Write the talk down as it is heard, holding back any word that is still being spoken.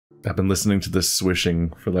I've been listening to this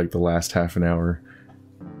swishing for like the last half an hour.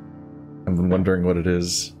 I've been wondering what it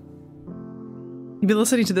is. You've been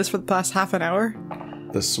listening to this for the past half an hour?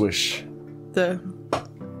 The swish.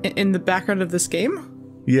 In the background of this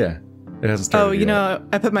game? Yeah. It hasn't started Oh, you know,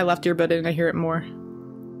 I put my left earbud in and I hear it more.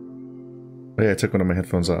 Oh, yeah, I took one of my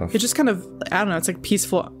headphones off. It's just kind of, I don't know, it's like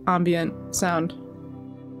peaceful ambient sound.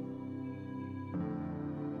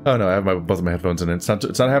 Oh no, I have both of my headphones in. It's not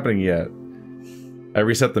happening yet. I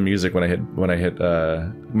reset the music when I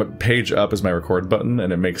hit page up is my record button,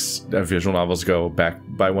 and it makes visual novels go back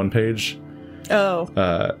by one page. Oh.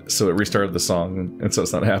 So it restarted the song, and so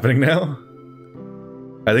it's not happening now.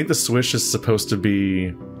 I think the swish is supposed to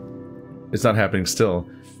be. It's not happening still,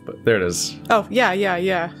 but there it is. Oh yeah.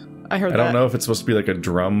 I heard that. I don't know if it's supposed to be like a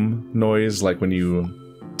drum noise, like when you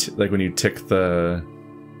tick the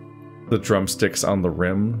drumsticks on the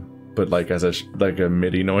rim, but like as a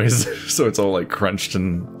MIDI noise, so it's all like crunched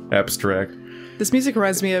and abstract. This music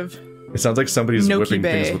reminds me of. It sounds like somebody's Noki whipping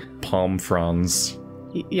Bay. things with palm fronds.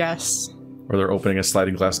 Yes. Or they're opening a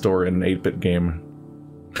sliding glass door in an 8-bit game.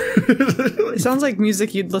 It sounds like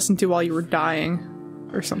music you'd listen to while you were dying,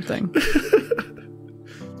 or something.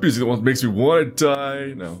 Music that makes me want to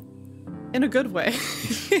die. No. In a good way.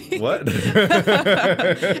 What?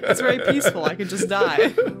 It's very peaceful. I could just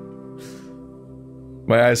die.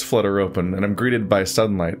 My eyes flutter open, and I'm greeted by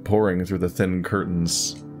sunlight pouring through the thin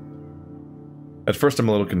curtains. At first I'm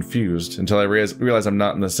a little confused, until I realize I'm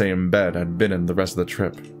not in the same bed I'd been in the rest of the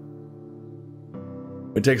trip.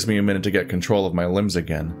 It takes me a minute to get control of my limbs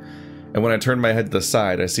again, and when I turn my head to the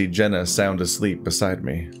side, I see Jenna sound asleep beside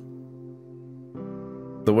me.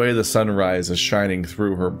 The way the sunrise is shining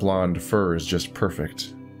through her blonde fur is just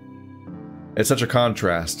perfect. It's such a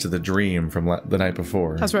contrast to the dream from the night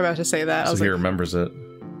before. I was about to say that. So he remembers it.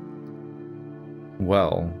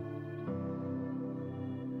 Well.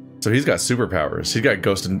 So he's got superpowers. He's got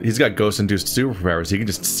ghost-induced superpowers. He can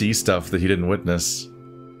just see stuff that he didn't witness.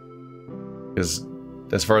 Because,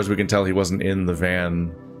 as far as we can tell, he wasn't in the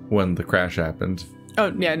van when the crash happened.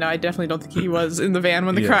 Oh yeah, no, I definitely don't think he was in the van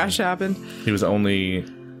when the crash happened. He was only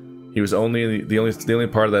the only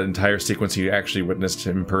part of that entire sequence he actually witnessed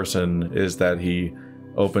in person is that he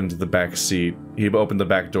opened the back seat. He opened the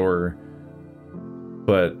back door,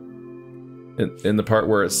 but in the part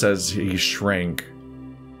where it says he shrank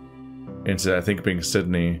into, I think, being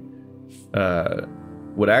Sydney,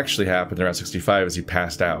 what actually happened in Route 65 is he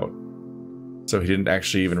passed out. So he didn't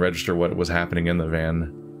actually even register what was happening in the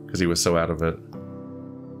van because he was so out of it.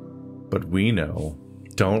 But we know,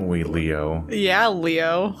 don't we, Leo? Yeah,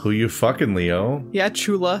 Leo. Who you fucking, Leo? Yeah,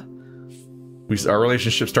 Chula. Our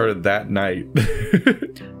relationship started that night.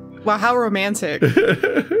 Wow, how romantic.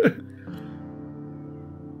 The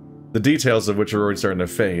details of which are already starting to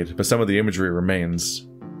fade, but some of the imagery remains.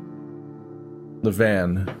 The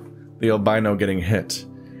van, the albino getting hit,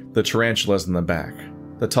 the tarantulas in the back,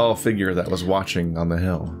 the tall figure that was watching on the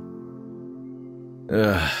hill.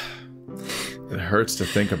 Ugh. It hurts to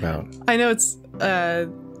think about. I know it's,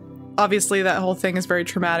 obviously that whole thing is very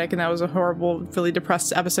traumatic, and that was a horrible, really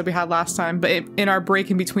depressed episode we had last time, but in our break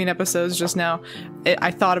in between episodes just now, I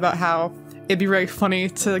thought about how it'd be very funny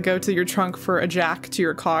to go to your trunk for a jack to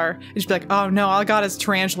your car, and just be like, oh no, all I got is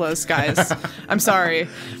tarantulas, guys. I'm sorry.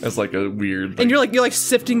 That's like a weird... and you're like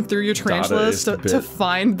sifting through your tarantulas to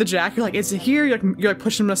find the jack. You're like, is it here? You're like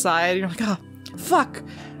pushing them aside, and you're like, oh, fuck.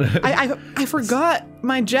 I forgot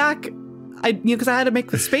my jack. Because I had to make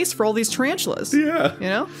the space for all these tarantulas. Yeah. You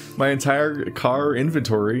know? My entire car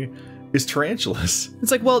inventory is tarantulas. It's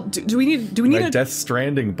like, well, do we need My Death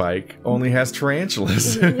Stranding bike only has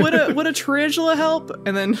tarantulas. would a tarantula help?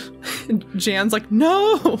 And then Jan's like,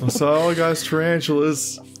 no. That's all I got is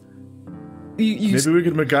tarantulas. Maybe we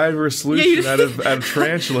could MacGyver a solution out of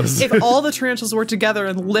tarantulas. If all the tarantulas work together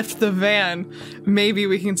and lift the van, maybe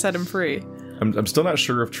we can set him free. I'm still not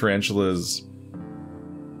sure if tarantulas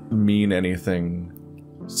mean anything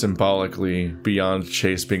symbolically beyond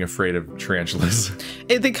Chase being afraid of tarantulas.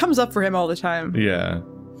 It comes up for him all the time. Yeah.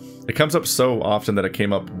 It comes up so often that it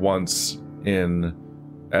came up once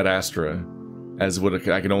at Astra as what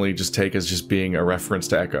I can only just take as just being a reference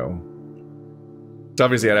to Echo. So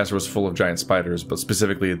obviously Ad Astra was full of giant spiders, but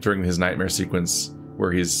specifically during his nightmare sequence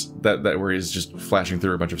where he's where he's just flashing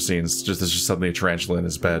through a bunch of scenes, there's just suddenly a tarantula in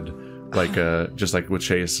his bed, like just like with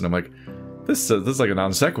Chase, and I'm like, This is like a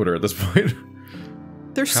non sequitur at this point.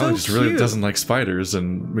 They're so Callie just cute. really doesn't like spiders,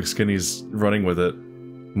 and McSkinny's running with it.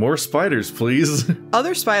 More spiders, please.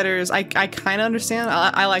 Other spiders, I kind of understand.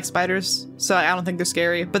 I like spiders, so I don't think they're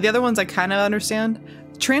scary. But the other ones I kind of understand.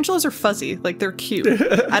 Tarantulas are fuzzy, like they're cute.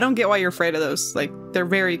 I don't get why you're afraid of those. Like they're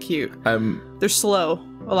very cute. They're slow.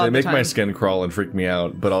 a lot They of the make time. my skin crawl and freak me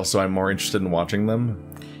out, but also I'm more interested in watching them.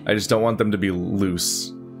 I just don't want them to be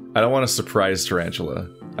loose. I don't want a surprise tarantula.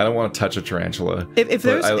 I don't want to touch a tarantula. If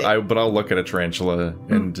there's, but I'll look at a tarantula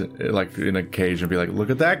and like in a cage and be like, look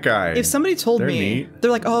at that guy. if somebody told They're me, neat.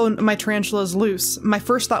 they're like, oh, my tarantula's loose, my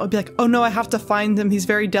first thought would be like, oh no, I have to find him. He's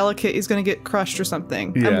very delicate. He's going to get crushed or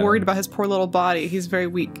something. Yeah. I'm worried about his poor little body. He's very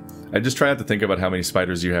weak. I just try not to think about how many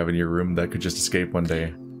spiders you have in your room that could just escape one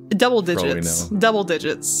day. Double Probably digits. no. Double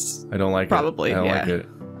digits. I don't like Probably, it. I don't yeah. like it.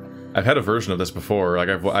 I've had a version of this before. Like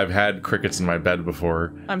I've had crickets in my bed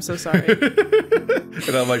before. I'm so sorry.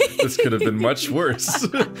 And I'm like, this could have been much worse.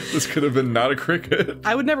 This could have been not a cricket.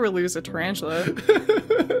 I would never lose a tarantula.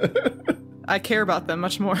 I care about them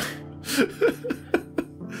much more.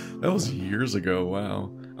 That was years ago.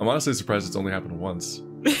 Wow. I'm honestly surprised it's only happened once.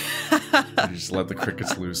 You just let the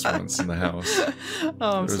crickets loose once in the house.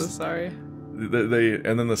 Oh, I'm so sorry. They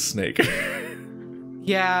and then the snake.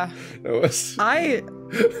 Yeah. That was...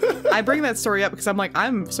 I bring that story up because I'm like,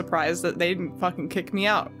 I'm surprised that they didn't fucking kick me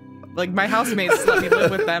out. Like, my housemates let me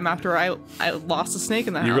live with them after I lost a snake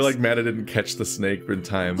in the house. You were like mad I didn't catch the snake in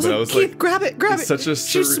time, but like, I was Keith, like, grab it. it's such a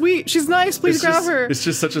She's sweet. She's nice. Please grab her. It's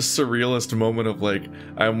just such a surrealist moment of like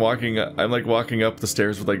I'm walking up the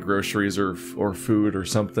stairs with like groceries or food or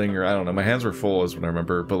something, or I don't know. My hands were full is what I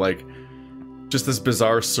remember, but like just this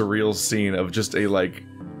bizarre surreal scene of just a like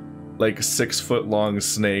 6 foot long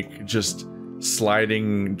snake just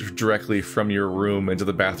sliding directly from your room into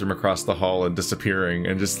the bathroom across the hall and disappearing,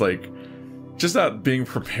 and just not being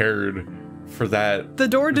prepared for that. The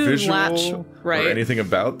door didn't visual latch right or anything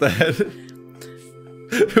about that.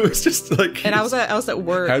 It was just like, and I was at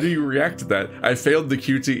work. how do you react to that? I failed the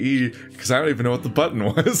QTE because I don't even know what the button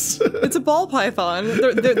was. It's a ball python.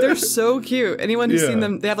 They're so cute. Anyone who's Yeah. seen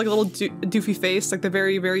them, they have like a little doofy face. Like, they're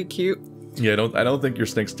very, very cute. Yeah, I don't think your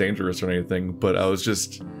snake's dangerous or anything, but I was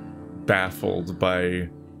just baffled by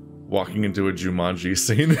walking into a Jumanji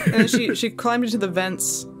scene. And then she climbed into the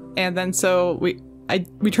vents, and then so we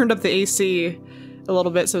turned up the AC a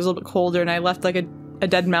little bit so it was a little bit colder, and I left like a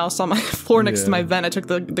dead mouse on my floor next to my vent. I took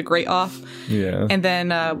the grate off. Yeah. And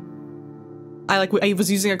then I was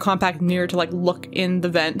using a compact mirror to like look in the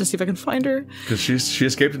vent to see if I can find her. Because she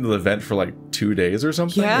escaped into the vent for like 2 days or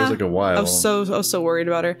something. Yeah. It was like a while. I was so worried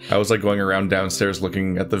about her. I was like going around downstairs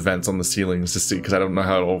looking at the vents on the ceilings to see, because I don't know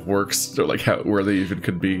how it all works, or like where they even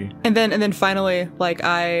could be. And then finally, like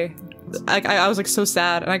I was like so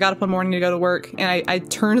sad, and I got up one morning to go to work, and I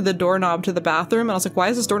turned the doorknob to the bathroom, and I was like, why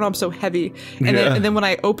is this doorknob so heavy? And then when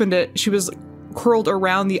I opened it, she was curled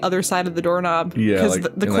around the other side of the doorknob, because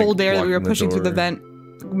like, the cold like air that we were blocking the pushing through the door. vent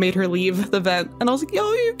made her leave the vent. And I was like, yo,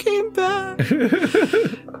 you came back.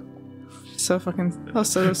 So fucking, I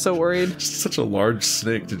was so worried. Such a large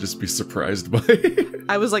snake to just be surprised by.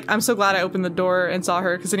 I was like, I'm so glad I opened the door and saw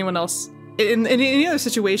her, because anyone else in any other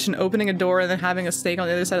situation, opening a door and then having a snake on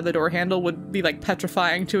the other side of the door handle would be like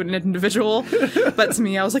petrifying to an individual. But to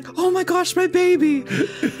me, I was like, oh my gosh, my baby.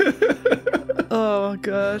 Oh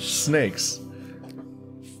gosh. Snakes.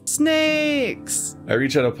 Snakes. I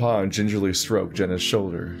reach out a paw and gingerly stroke Jenna's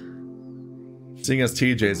shoulder. Seeing as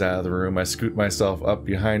TJ's out of the room, I scoot myself up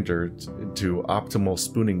behind her into optimal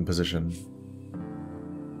spooning position.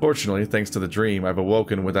 Fortunately, thanks to the dream, I've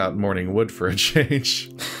awoken without morning wood for a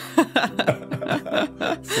change. For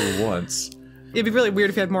once. It'd be really weird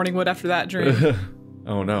if you had morning wood after that dream.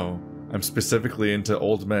 Oh no. I'm specifically into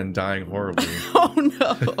old men dying horribly. Oh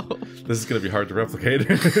no. This is going to be hard to replicate.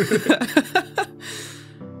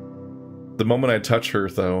 The moment I touch her,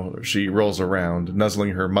 though, she rolls around, nuzzling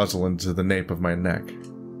her muzzle into the nape of my neck.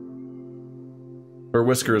 Her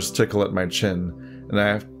whiskers tickle at my chin, and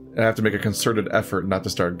I have to make a concerted effort not to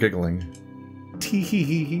start giggling.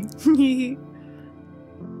 Tee-hee-hee.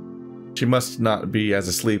 She must not be as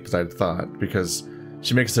asleep as I'd thought, because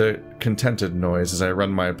she makes a contented noise as I run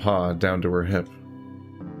my paw down to her hip.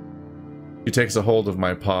 She takes a hold of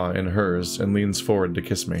my paw in hers and leans forward to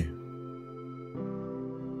kiss me.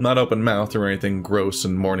 Not open mouthed or anything gross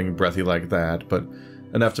and morning breathy like that, but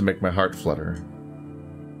enough to make my heart flutter.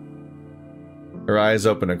 Her eyes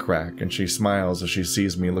open a crack, and she smiles as she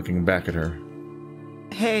sees me looking back at her.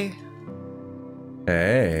 Hey.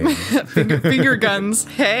 Hey. Finger guns.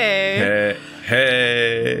 Hey.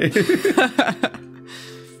 Hey.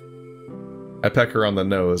 I peck her on the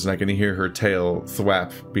nose, and I can hear her tail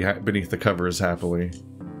thwap beneath the covers happily.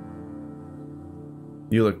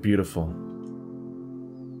 You look beautiful.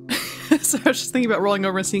 So I was just thinking about rolling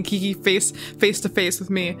over and seeing Kiki face to face with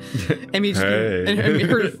me, and me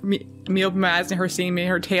just me open my eyes and her seeing me,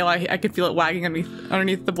 her tail. I could feel it wagging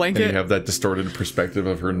underneath the blanket. And you have that distorted perspective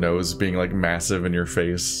of her nose being like massive in your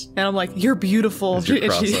face. And I'm like, "You're beautiful," and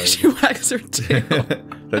she wags her tail.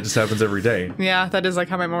 That just happens every day. Yeah, that is like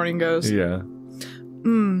how my morning goes. Yeah.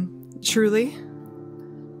 Truly?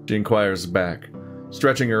 She inquires back,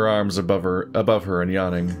 stretching her arms above her and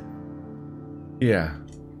yawning. Yeah.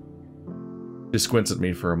 She squints at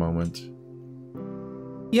me for a moment.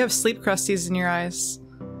 You have sleep crusties in your eyes.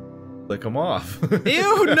 Lick them off.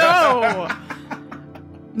 Ew, no!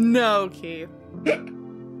 No, Keith. I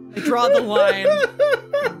draw the line.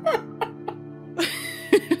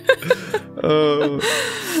 Oh.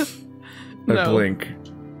 I blink.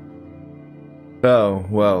 Oh,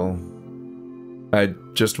 well. I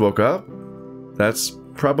just woke up? That's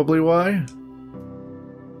probably why?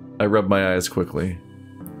 I rub my eyes quickly.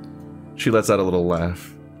 She lets out a little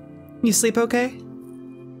laugh. You sleep okay?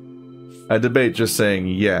 I debate just saying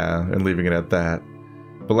yeah and leaving it at that,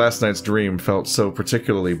 but last night's dream felt so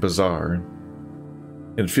particularly bizarre.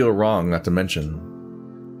 It'd feel wrong not to mention.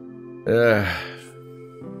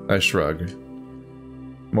 I shrug.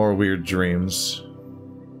 More weird dreams.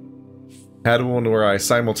 Had one where I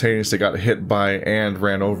simultaneously got hit by and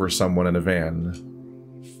ran over someone in a van.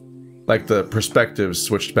 Like the perspectives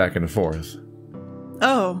switched back and forth.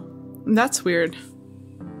 Oh, that's weird.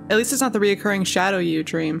 At least it's not the reoccurring shadow you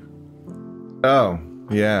dream. Oh,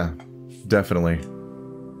 yeah, definitely.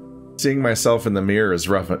 Seeing myself in the mirror is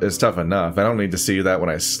tough enough. I don't need to see that when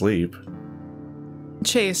I sleep.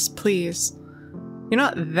 Chase, please. You're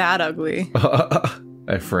not that ugly.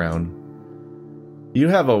 I frown. You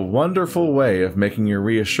have a wonderful way of making your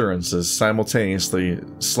reassurances simultaneously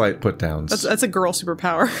slight put-downs. That's a girl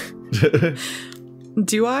superpower.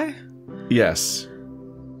 Do I? Yes.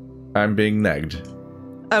 I'm being negged.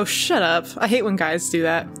 Oh, shut up. I hate when guys do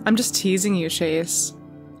that. I'm just teasing you, Chase.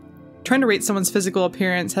 Trying to rate someone's physical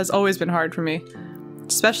appearance has always been hard for me.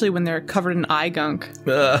 Especially when they're covered in eye gunk.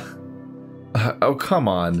 Oh, come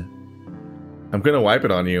on. I'm gonna wipe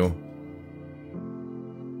it on you.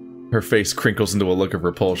 Her face crinkles into a look of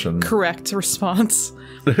repulsion. Correct response.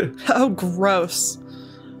 Oh, gross.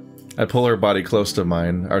 I pull her body close to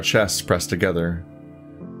mine, our chests pressed together.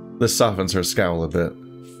 This softens her scowl a bit.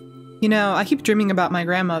 You know, I keep dreaming about my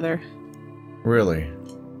grandmother. Really?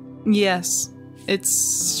 Yes. It's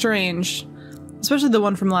strange. Especially the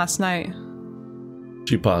one from last night.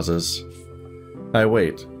 She pauses. I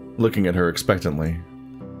wait, looking at her expectantly.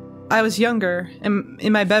 I was younger,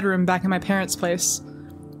 in my bedroom back in my parents' place.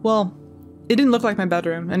 Well, it didn't look like my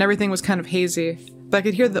bedroom, and everything was kind of hazy, but I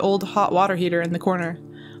could hear the old hot water heater in the corner.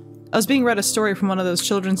 I was being read a story from one of those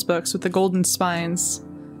children's books with the golden spines.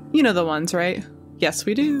 You know the ones, right? Yes,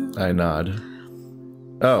 we do. I nod.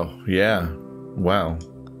 Oh, yeah. Wow.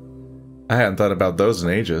 I hadn't thought about those in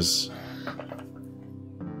ages.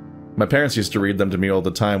 My parents used to read them to me all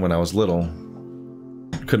the time when I was little.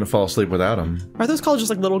 Couldn't fall asleep without them. Are those called just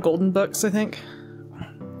like little golden books, I think?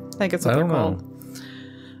 I think it's what they're called.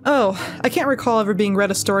 Oh, I can't recall ever being read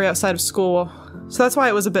a story outside of school, so that's why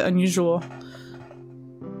it was a bit unusual.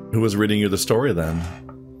 Who was reading you the story then?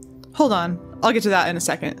 Hold on, I'll get to that in a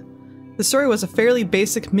second. The story was a fairly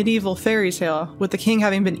basic medieval fairy tale, with the king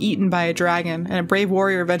having been eaten by a dragon and a brave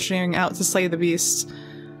warrior venturing out to slay the beast.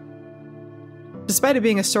 Despite it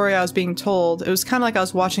being a story I was being told, it was kind of like I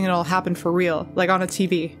was watching it all happen for real, like on a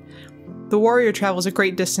TV. The warrior travels a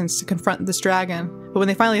great distance to confront this dragon, but when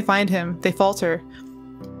they finally find him, they falter.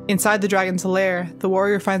 Inside the dragon's lair, the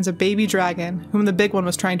warrior finds a baby dragon, whom the big one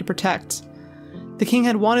was trying to protect. The king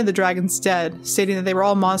had wanted the dragons dead, stating that they were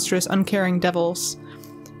all monstrous, uncaring devils.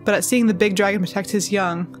 But at seeing the big dragon protect his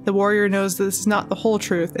young, the warrior knows that this is not the whole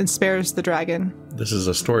truth and spares the dragon. This is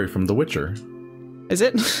a story from The Witcher. Is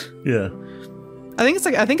it? Yeah.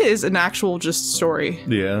 I think it is an actual just story.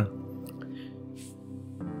 Yeah.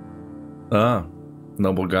 Ah,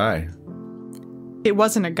 noble guy. It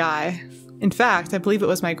wasn't a guy. In fact, I believe it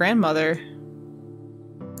was my grandmother.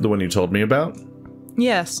 The one you told me about?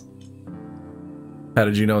 Yes. How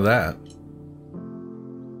did you know that?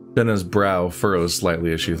 Jenna's brow furrows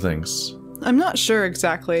slightly as she thinks. I'm not sure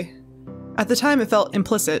exactly. At the time it felt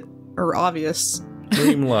implicit, or obvious.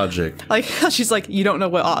 Dream logic. Like, she's like, you don't know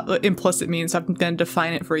what implicit means, so I'm gonna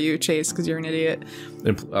define it for you, Chase, because you're an idiot.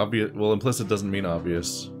 Well, implicit doesn't mean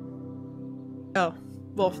obvious. Oh.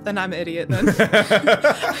 Well, then I'm an idiot, then.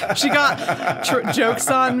 She got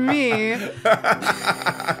jokes on me.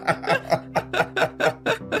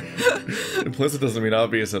 Implicit doesn't mean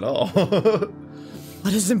obvious at all.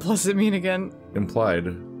 What does implicit mean again?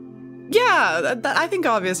 Implied. Yeah, I think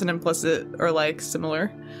obvious and implicit are like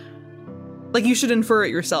similar. Like you should infer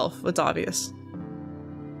it yourself. It's obvious.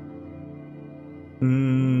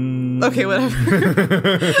 Okay, whatever.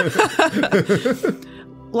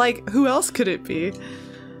 Like, who else could it be?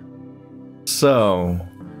 So,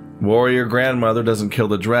 warrior grandmother doesn't kill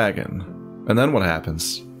the dragon. And then what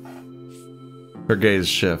happens? Her gaze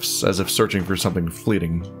shifts, as if searching for something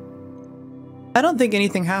fleeting. I don't think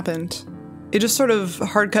anything happened. It just sort of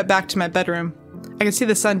hard cut back to my bedroom. I could see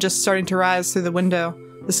the sun just starting to rise through the window.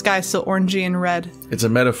 The sky still orangey and red. It's a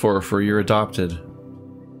metaphor for you're adopted.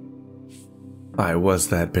 I was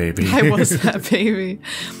that baby. I was that baby.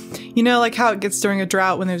 You know, like how it gets during a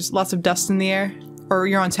drought when there's lots of dust in the air? Or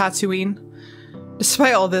you're on Tatooine?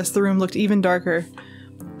 Despite all this, the room looked even darker.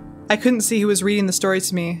 I couldn't see who was reading the story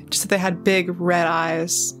to me, just that they had big red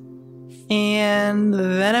eyes. And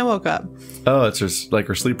then I woke up. Oh, it's just like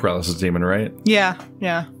her sleep paralysis demon, right? Yeah.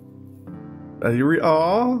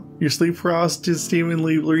 Your sleep paralysis demon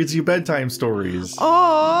reads you bedtime stories.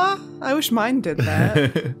 Aw, I wish mine did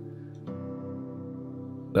that.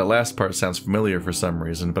 That last part sounds familiar for some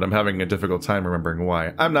reason, but I'm having a difficult time remembering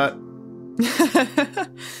why. I'm not.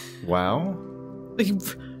 Wow.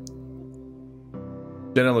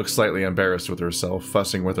 Jenna looks slightly embarrassed with herself,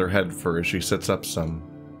 fussing with her head fur as she sits up some.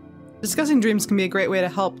 Discussing dreams can be a great way to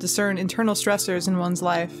help discern internal stressors in one's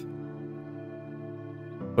life.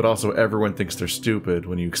 But also, everyone thinks they're stupid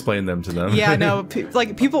when you explain them to them. Yeah, no,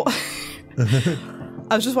 people...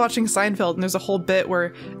 I was just watching Seinfeld, and there's a whole bit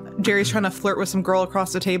where Jerry's trying to flirt with some girl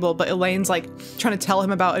across the table, but Elaine's like trying to tell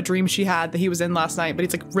him about a dream she had that he was in last night, but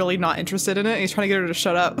he's like really not interested in it, and he's trying to get her to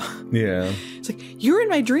shut up. Yeah. It's like, you were in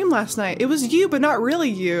my dream last night. It was you, but not really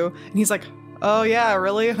you. And he's like, oh yeah,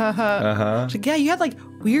 really? Uh-huh. She's like, yeah, you had like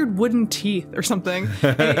weird wooden teeth or something.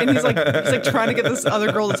 And he's like trying to get this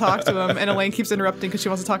other girl to talk to him, and Elaine keeps interrupting because she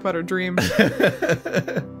wants to talk about her dream.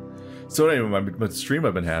 So anyway, what stream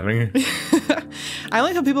I've been having. I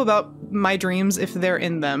only tell people about my dreams if they're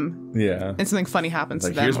in them. Yeah. And something funny happens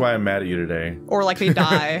to them. Here's why I'm mad at you today. Or like they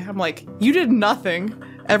die. I'm like, you did nothing.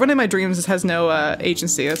 Everyone in my dreams has no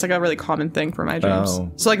agency. That's like a really common thing for my dreams.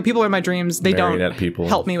 Oh. So like people in my dreams, they don't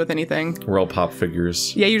help me with anything. We're all pop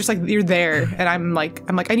figures. Yeah, you're just like, you're there. And I'm like,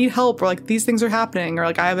 I need help, or like these things are happening, or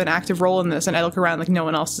like I have an active role in this, and I look around like no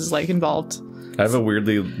one else is like involved. I have a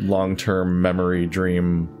weirdly long-term memory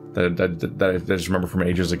dream that I just remember from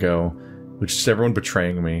ages ago, which is everyone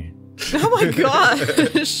betraying me. Oh my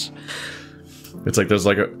gosh. It's like there's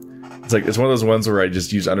like it's one of those ones where I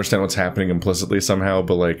just understand what's happening implicitly somehow,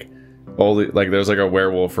 but like there's like a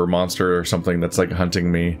werewolf or monster or something that's like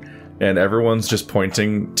hunting me, and everyone's just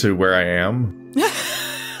pointing to where I am.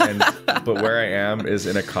 But where I am is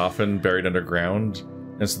in a coffin buried underground.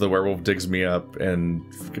 And so the werewolf digs me up and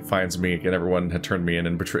finds me, and everyone had turned me in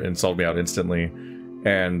and sold me out instantly.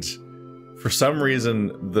 And for some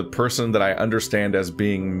reason, the person that I understand as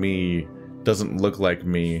being me doesn't look like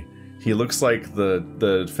me. He looks like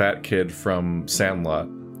the fat kid from Sandlot.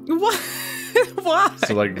 What? Why?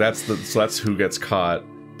 So like that's who gets caught,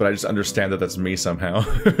 but I just understand that that's me somehow,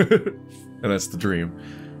 and that's the dream.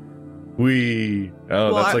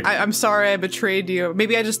 That's like I'm sorry I betrayed you.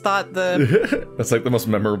 Maybe I just thought that's like the most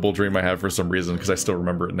memorable dream I have for some reason, because I still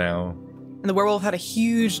remember it now. And the werewolf had a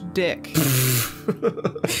huge dick.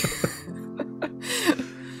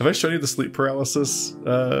 Have I shown you the sleep paralysis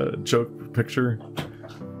joke picture?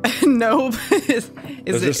 No.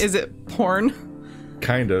 Is it porn?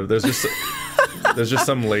 Kind of. There's just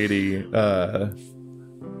some lady. There's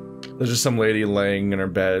just some lady laying in her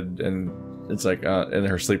bed, and it's like, and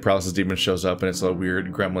her sleep paralysis demon shows up, and it's a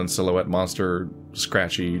weird gremlin silhouette monster,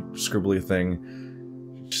 scratchy, scribbly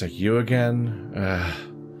thing. She's like, "You again?"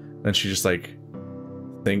 Then she just like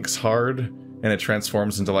thinks hard, and it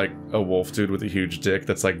transforms into like a wolf dude with a huge dick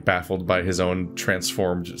that's like baffled by his own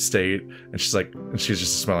transformed state, and she's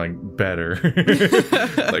just smelling better.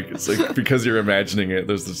 Like it's like, because you're imagining it,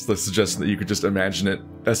 there's this suggestion that you could just imagine it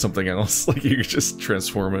as something else. Like you could just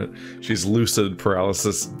transform it. She's lucid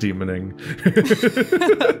paralysis demoning.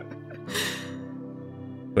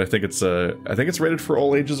 But I think it's rated for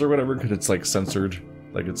all ages or whatever, because it's like censored,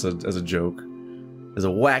 like it's as a joke. As a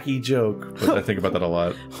wacky joke, but I think about that a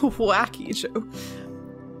lot. Wacky joke.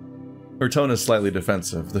 Her tone is slightly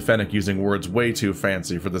defensive, the Fennec using words way too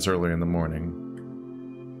fancy for this early in the morning.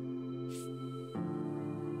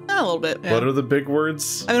 A little bit, yeah. What are the big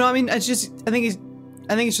words? I mean, it's just, I think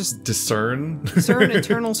it's just... Discern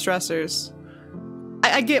internal stressors.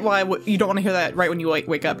 I get why you don't want to hear that right when you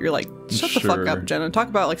wake up. You're like, shut the fuck up, Jenna. Talk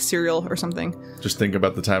about like cereal or something. Just think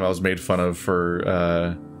about the time I was made fun of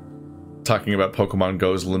for, talking about Pokemon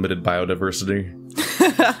Go's limited biodiversity.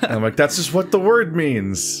 And I'm like, that's just what the word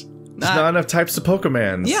means. There's not enough types of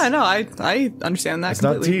Pokemons. Yeah, no, I understand that. It's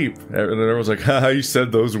completely. not deep. And everyone's like, haha, you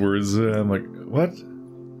said those words. And I'm like, what?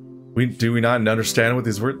 Do we not understand what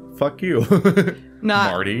these words? Fuck you,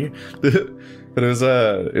 Marty. But it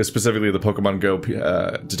was specifically the Pokemon Go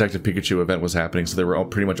Detective Pikachu event was happening, so they were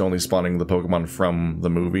pretty much only spawning the Pokemon from the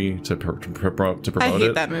movie to promote it. I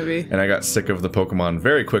hate that movie. And I got sick of the Pokemon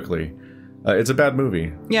very quickly. It's a bad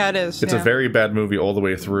movie. Yeah, it is. It's a very bad movie all the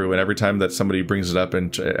way through, and every time that somebody brings it up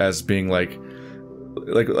and as being like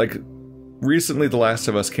recently The Last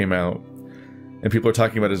of Us came out, and people are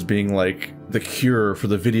talking about it as being like the cure for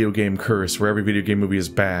the video game curse, where every video game movie is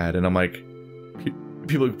bad, and I'm like,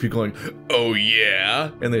 people going, oh yeah,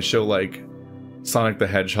 and they show like Sonic the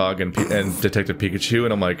Hedgehog and Detective Pikachu,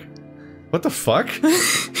 and I'm like, what the fuck?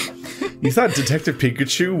 You thought Detective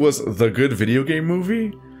Pikachu was the good video game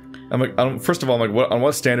movie? I'm like, first of all, I'm like, on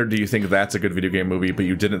what standard do you think that's a good video game movie, but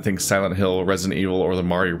you didn't think Silent Hill, Resident Evil, or the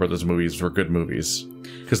Mario Brothers movies were good movies?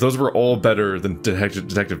 Because those were all better than Detective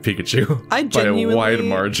Pikachu. I genuinely by a wide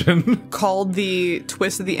margin. Called the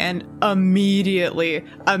twist at the end immediately.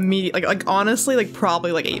 Like honestly, like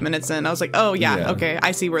probably like 8 minutes in, I was like, oh yeah, okay,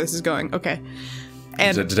 I see where this is going. Okay.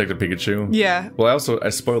 And is it Detective Pikachu? Yeah. Well, I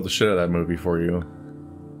spoiled the shit out of that movie for you.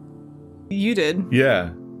 You did?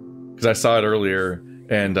 Yeah. Because I saw it earlier.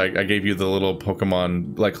 And I gave you the little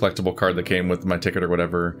Pokemon, like, collectible card that came with my ticket or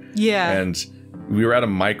whatever. Yeah. And we were at a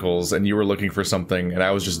Michael's, and you were looking for something, and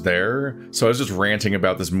I was just there. So I was just ranting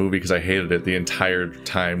about this movie because I hated it the entire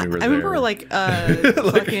time we were there. I remember, like,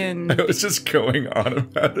 fucking... I was just going on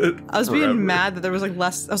about it I was being mad that there was, like,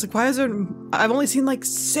 less... I was like, why is there... I've only seen, like,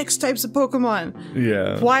 6 types of Pokemon.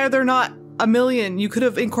 Yeah. Why are there not a million? You could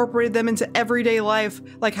have incorporated them into everyday life,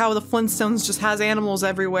 like how the Flintstones just has animals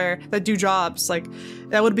everywhere that do jobs. Like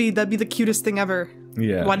that'd be the cutest thing ever.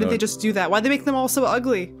 Yeah. Why did they just do that? Why'd they make them all so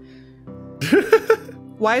ugly?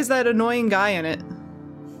 Why is that annoying guy in it?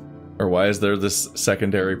 Or why is there this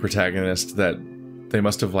secondary protagonist that they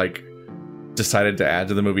must have like decided to add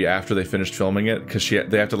to the movie after they finished filming it, because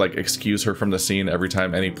they have to like excuse her from the scene every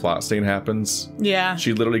time any plot scene happens. Yeah.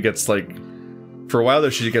 She literally gets like, for a while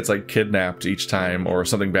there, she gets like kidnapped each time or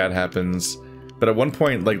something bad happens. But at one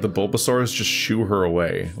point, like the Bulbasaurs just shoo her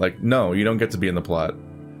away. Like, no, you don't get to be in the plot.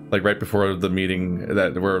 Like right before the meeting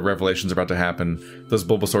where revelation's about to happen, those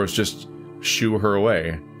Bulbasaurs just shoo her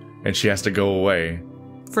away, and she has to go away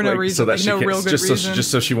for no reason. So that no real good reason.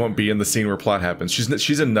 Just so she won't be in the scene where plot happens.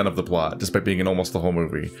 She's in none of the plot, despite being in almost the whole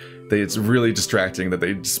movie. It's really distracting that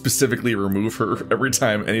they specifically remove her every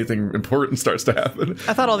time anything important starts to happen.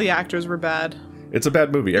 I thought all the actors were bad. It's a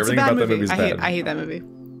bad movie. Everything about that movie is bad. I hate that movie.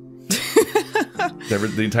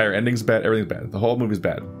 The entire ending's bad. Everything's bad. The whole movie's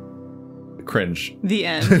bad. Cringe. The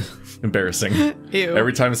end. Embarrassing. Ew.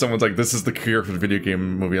 Every time someone's like, this is the cure for the video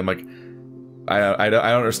game movie, I'm like, I don't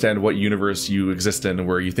understand what universe you exist in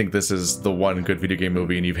where you think this is the one good video game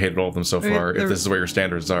movie and you've hated all of them so far. If this is where your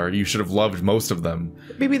standards are, you should have loved most of them.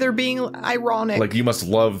 Maybe they're being ironic. Like, you must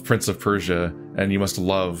love Prince of Persia, and you must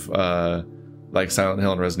love like Silent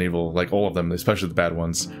Hill and Resident Evil, like all of them, especially the bad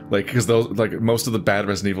ones. Like, because those, like, most of the bad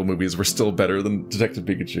Resident Evil movies were still better than Detective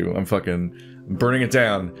Pikachu. I'm fucking burning it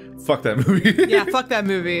down. Fuck that movie. Yeah, fuck that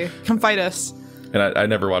movie. Come fight us. And I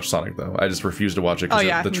never watched Sonic, though. I just refused to watch it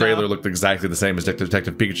because the trailer looked exactly the same as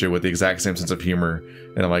Detective Pikachu with the exact same sense of humor.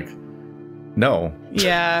 And I'm like, no.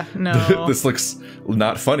 Yeah, no. This looks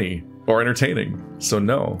not funny or entertaining, so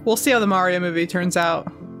no. We'll see how the Mario movie turns out.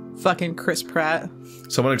 Fucking Chris Pratt.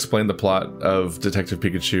 Someone explained the plot of Detective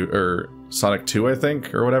Pikachu, or Sonic 2, I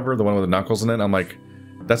think, or whatever, the one with the Knuckles in it. I'm like,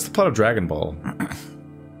 that's the plot of Dragon Ball.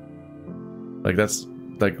 Like, that's...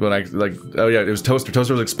 Like, when I, like, oh yeah, it was Toaster.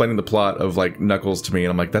 Toaster was explaining the plot of, like, Knuckles to me,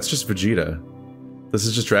 and I'm like, that's just Vegeta. This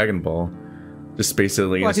is just Dragon Ball. Just space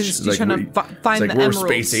aliens. Well, he's like, trying to find the we're emeralds.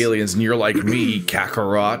 Space aliens, and you're like me,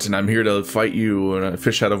 Kakarot, and I'm here to fight you, and a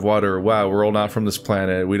fish out of water. Wow, we're all not from this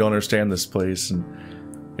planet. We don't understand this place. And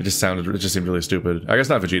it just seemed really stupid. I guess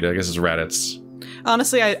not Vegeta, I guess it's Raditz.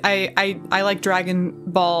 Honestly, I like Dragon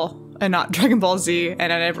Ball and not Dragon Ball Z,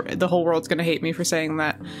 and the whole world's gonna hate me for saying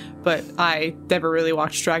that, but I never really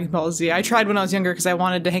watched Dragon Ball Z. I tried when I was younger because I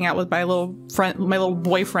wanted to hang out with my little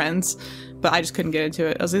boy friends, but I just couldn't get into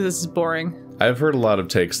it. I was like, this is boring. I've heard a lot of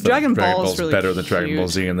takes that Dragon Ball's really better than Dragon Ball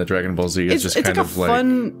Z, and that Dragon Ball Z is just kind of like a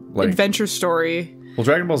fun adventure story. Well,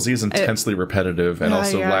 Dragon Ball Z is intensely repetitive and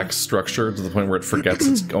also lacks structure to the point where it forgets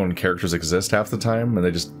its own characters exist half the time, and they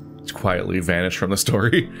just quietly vanish from the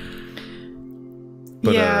story.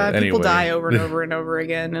 But, anyway. People die over and over and over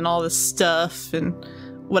again, and all this stuff and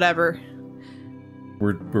whatever.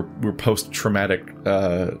 We're post-traumatic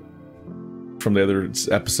from the other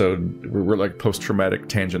episode, we're like post-traumatic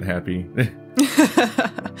tangent happy.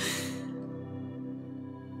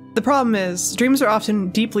 The problem is, dreams are often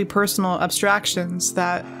deeply personal abstractions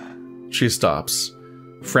that... She stops,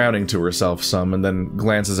 frowning to herself some, and then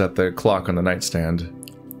glances at the clock on the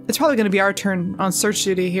nightstand. It's probably going to be our turn on search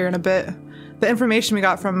duty here in a bit. The information we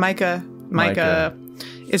got from Micah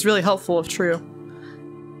is really helpful if true.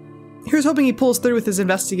 Here's hoping he pulls through with his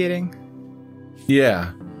investigating.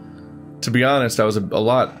 Yeah. To be honest, I was a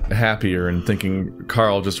lot happier in thinking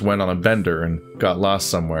Carl just went on a bender and got lost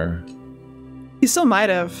somewhere. He still might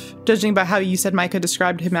have, judging by how you said Micah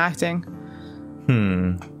described him acting.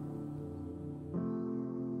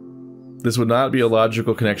 This would not be a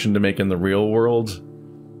logical connection to make in the real world,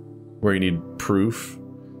 where you need proof,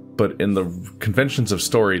 but in the conventions of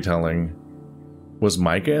storytelling, was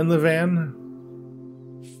Micah in the van?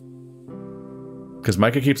 Because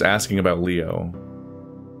Micah keeps asking about Leo.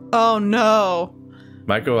 Oh no.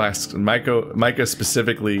 Micah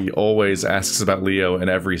specifically always asks about Leo in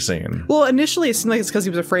every scene. Well, initially it seemed like it's because he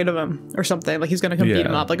was afraid of him or something. Like he's gonna come beat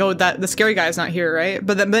him up. Like, oh, the scary guy's not here, right?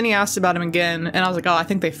 But then he asked about him again, and I was like, oh, I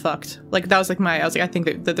think they fucked. Like that was like I was like, I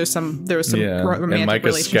think that there was some romantic and Micah's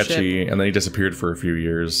relationship. sketchy, and then he disappeared for a few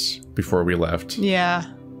years before we left. Yeah.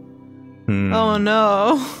 Oh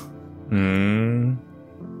no.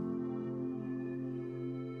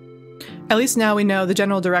 At least now we know the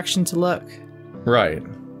general direction to look. Right.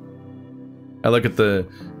 I look at the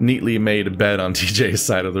neatly made bed on TJ's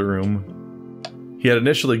side of the room. He had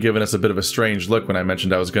initially given us a bit of a strange look when I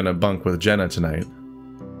mentioned I was gonna bunk with Jenna tonight.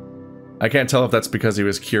 I can't tell if that's because he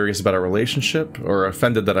was curious about our relationship, or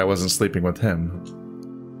offended that I wasn't sleeping with him.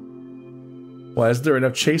 Why is there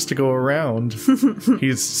enough Chase to go around?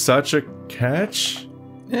 He's such a catch.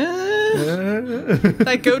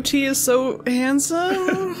 That goatee is so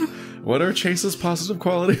handsome. What are Chase's positive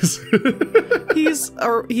qualities? He's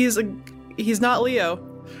not Leo.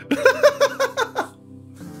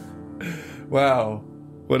 Wow.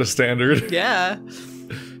 What a standard. Yeah.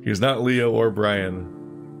 He's not Leo or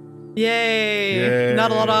Brian. Yay. Yay. Not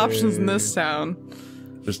a lot of options in this town.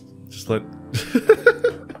 Just let...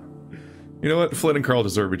 You know what? Flynn and Carl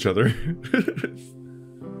deserve each other.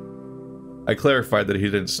 I clarified that he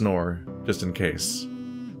didn't snore, just in case.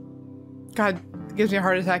 God, it gives me a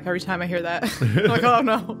heart attack every time I hear that. I'm like, oh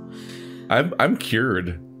no. I'm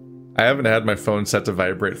cured. I haven't had my phone set to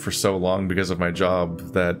vibrate for so long because of my job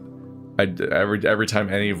that every time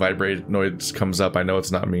any vibrate noise comes up, I know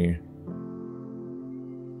it's not me.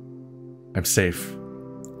 I'm safe.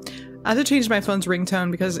 I have to change my phone's ringtone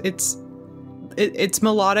because it's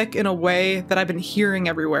melodic in a way that I've been hearing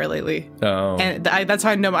everywhere lately. Oh. And that's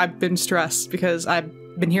how I know I've been stressed, because I've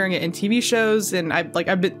been hearing it in TV shows, and I've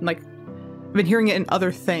been hearing it in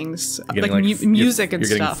other things, like music and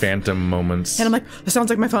stuff. You're getting phantom moments. And I'm like, it sounds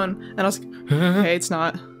like my phone. And I was like, okay, it's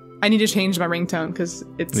not. I need to change my ringtone because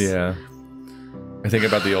it's... Yeah. I think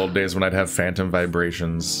about the old days when I'd have phantom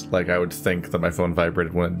vibrations. Like, I would think that my phone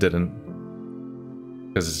vibrated when it didn't.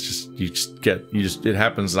 Because it's just, it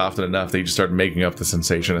happens often enough that you just start making up the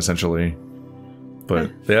sensation, essentially. But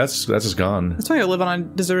yeah, that's just gone. That's why I live on a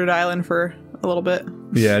deserted island for a little bit.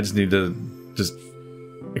 Yeah, I just need to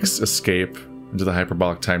escape into the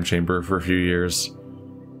hyperbolic time chamber for a few years.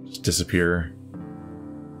 Just disappear.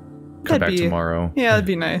 Come back tomorrow. Yeah, that'd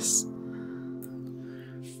be nice.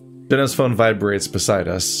 Jenna's phone vibrates beside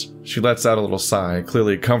us. She lets out a little sigh,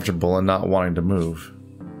 clearly comfortable and not wanting to move.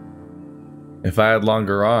 If I had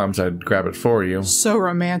longer arms, I'd grab it for you. So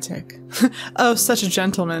romantic. Oh, such a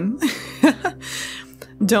gentleman.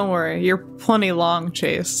 Don't worry, you're plenty long,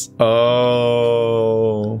 Chase.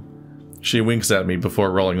 Oh. She winks at me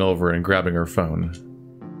before rolling over and grabbing her phone.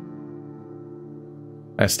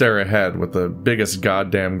 I stare ahead with the biggest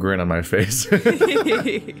goddamn grin on my face.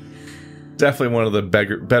 Definitely one of the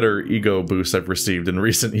better ego boosts I've received in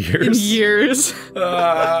recent years. In years.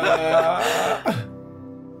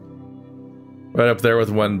 Right up there with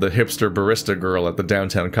when the hipster barista girl at the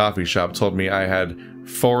downtown coffee shop told me I had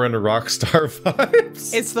foreign rock star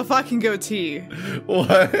vibes. It's the fucking goatee.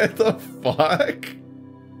 What the fuck?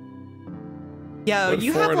 Yo,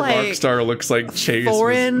 you have like rock star looks like Chase.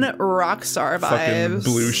 Foreign rock star vibes. Fucking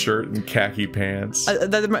blue shirt and khaki pants.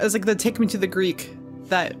 It's like the Take Me to the Greek.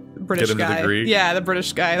 That British Get him guy. To the Greek? Yeah, the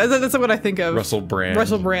British guy. That's what I think of. Russell Brand.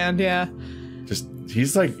 Russell Brand, yeah. Just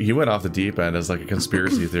he's like he went off the deep end as like a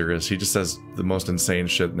conspiracy theorist. He just says the most insane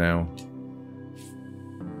shit now.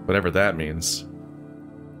 Whatever that means.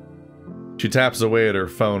 She taps away at her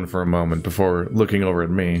phone for a moment before looking over at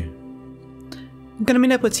me. I'm gonna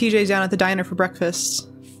meet up with TJ down at the diner for breakfast.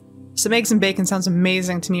 Some eggs and bacon sounds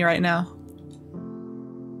amazing to me right now.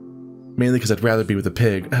 mainly because I'd rather be with a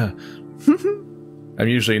pig. I'm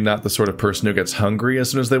usually not the sort of person who gets hungry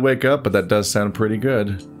as soon as they wake up, but that does sound pretty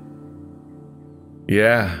good.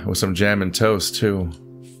 Yeah, with some jam and toast, too.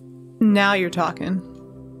 Now you're talking.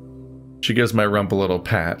 She gives my rump a little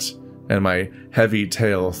pat, and my heavy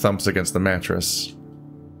tail thumps against the mattress.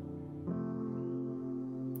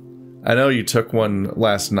 I know you took one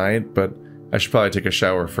last night, but I should probably take a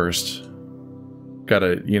shower first.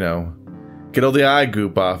 Gotta, you know, get all the eye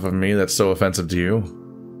goop off of me that's so offensive to you.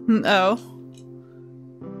 Oh.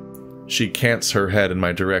 She cants her head in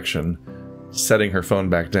my direction, setting her phone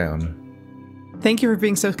back down. Thank you for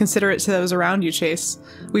being so considerate to those around you, Chase.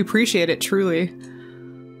 We appreciate it, truly.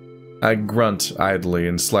 I grunt idly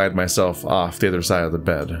and slide myself off the other side of the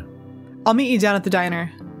bed. I'll meet you down at the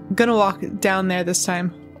diner. I'm gonna walk down there this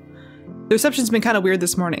time. The reception's been kind of weird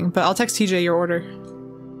this morning, but I'll text TJ your order.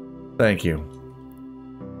 Thank you.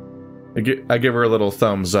 I give her a little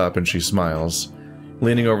thumbs up and she smiles,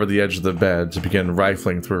 leaning over the edge of the bed to begin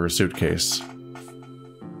rifling through her suitcase.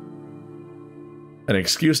 An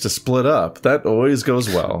excuse to split up. That always goes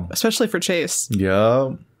well. Especially for Chase.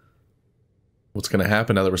 Yeah. What's gonna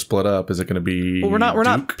happen now that we're split up? Is it gonna be? Well, we're not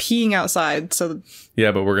peeing outside, so.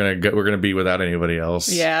 Yeah, but we're gonna be without anybody else.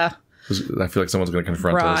 Yeah. I feel like someone's gonna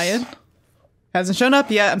confront us. Brian hasn't shown up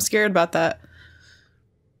yet. I'm scared about that.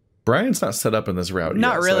 Brian's not set up in this route yet.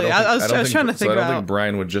 Not really. So I was trying to think I about. don't think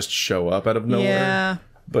Brian would just show up out of nowhere. Yeah.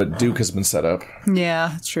 But Duke has been set up.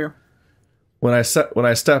 Yeah, that's true. When I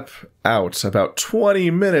step out about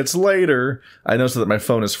 20 minutes later, I notice that my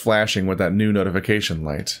phone is flashing with that new notification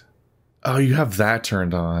light. Oh, you have that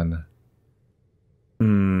turned on.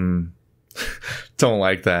 Don't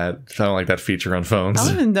like that. I don't like that feature on phones. I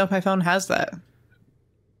don't even know if my phone has that.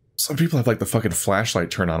 Some people have like the fucking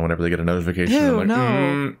flashlight turn on whenever they get a notification. Ew, I'm like,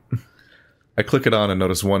 no. I click it on and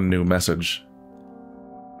notice one new message.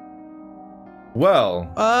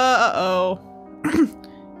 Well. Uh-oh.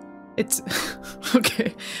 It's...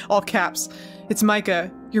 okay. All caps. It's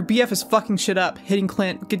Micah. Your BF is fucking shit up, hitting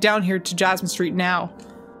Clint. Get down here to Jasmine Street now.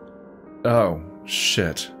 Oh,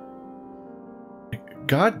 shit.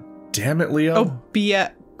 God damn it, Leo. Oh,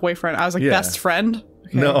 BF boyfriend. I was like, Yeah. best friend?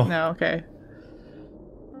 Okay. No. No, okay.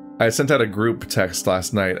 I sent out a group text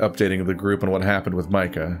last night updating the group on what happened with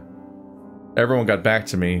Micah. Everyone got back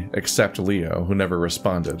to me, except Leo, who never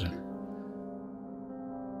responded.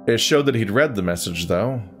 It showed that he'd read the message,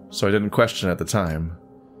 though, so I didn't question it at the time.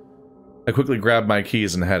 I quickly grabbed my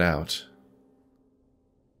keys and head out.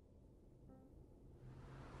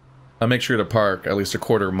 I make sure to park at least a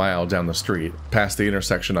quarter mile down the street, past the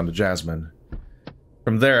intersection onto Jasmine.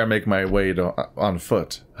 From there, I make my way on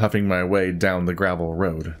foot, huffing my way down the gravel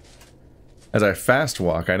road. As I fast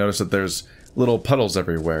walk, I notice that there's little puddles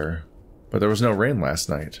everywhere, but there was no rain last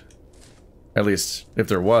night. At least, if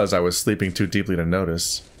there was, I was sleeping too deeply to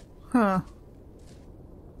notice. Huh.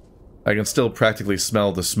 I can still practically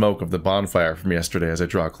smell the smoke of the bonfire from yesterday as I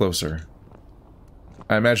draw closer.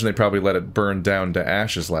 I imagine they probably let it burn down to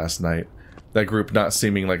ashes last night, that group not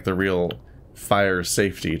seeming like the real fire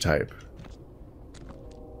safety type.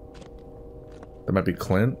 That might be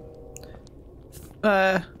Clint?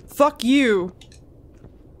 Fuck you!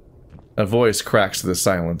 A voice cracks through the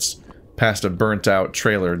silence, past a burnt-out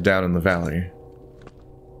trailer down in the valley.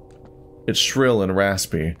 It's shrill and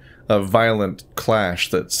raspy, a violent clash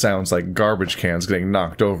that sounds like garbage cans getting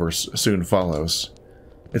knocked over soon follows.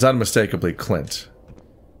 It's unmistakably Clint.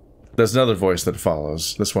 There's another voice that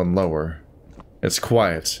follows, this one lower. It's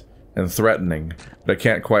quiet and threatening, but I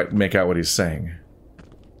can't quite make out what he's saying.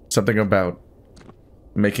 Something about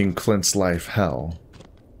making Clint's life hell.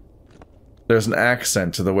 There's an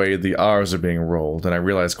accent to the way the R's are being rolled, and I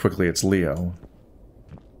realize quickly it's Leo.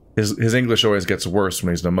 His English always gets worse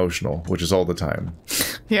when he's emotional, which is all the time.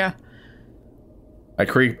 Yeah. I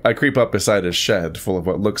creep up beside his shed, full of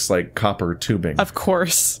what looks like copper tubing. Of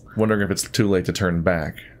course. Wondering if it's too late to turn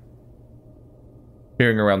back.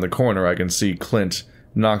 Peering around the corner, I can see Clint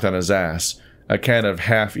knocked on his ass, a can of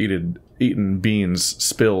half-eaten beans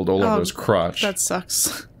spilled all over his crotch. That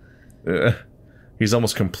sucks. He's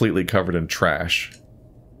almost completely covered in trash.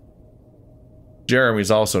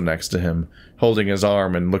 Jeremy's also next to him, holding his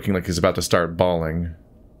arm and looking like he's about to start bawling.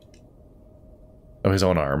 Oh, his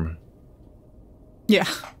own arm. Yeah.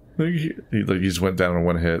 He just went down in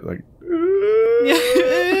one hit, like...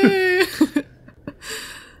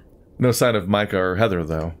 No sign of Micah or Heather,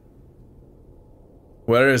 though.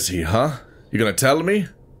 Where is he, huh? You gonna tell me?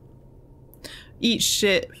 Eat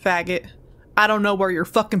shit, faggot. I don't know where your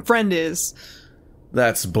fucking friend is.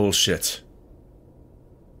 That's bullshit.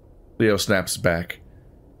 Leo snaps back.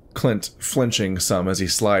 Clint flinching some as he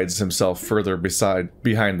slides himself further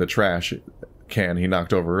behind the trash can he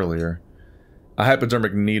knocked over earlier. A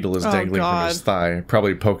hypodermic needle is dangling from his thigh,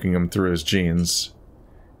 probably poking him through his jeans.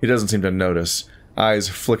 He doesn't seem to notice, eyes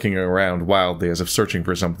flicking around wildly as if searching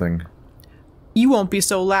for something. You won't be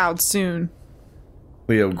so loud soon.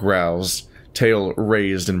 Leo growls, tail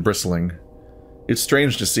raised and bristling. It's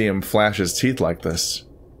strange to see him flash his teeth like this.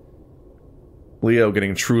 Leo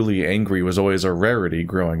getting truly angry was always a rarity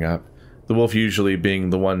growing up, the wolf usually being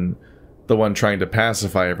the one trying to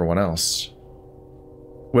pacify everyone else.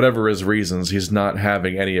 Whatever his reasons, he's not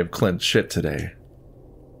having any of Clint's shit today.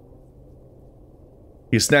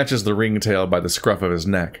 He snatches the ringtail by the scruff of his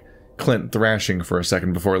neck, Clint thrashing for a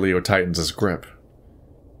second before Leo tightens his grip.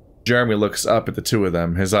 Jeremy looks up at the two of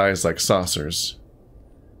them, his eyes like saucers.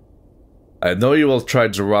 I know you all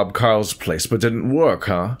tried to rob Carl's place, but didn't work,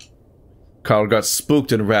 huh? Carl got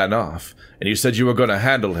spooked and ran off, and you said you were gonna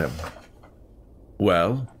handle him.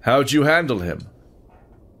 Well, how'd you handle him?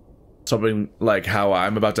 Something like how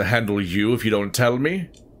I'm about to handle you if you don't tell me?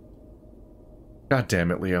 God damn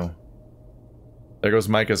it, Leo. There goes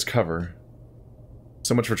Micah's cover.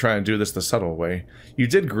 So much for trying to do this the subtle way. You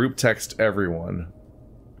did group text everyone.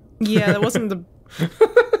 Yeah, that wasn't the...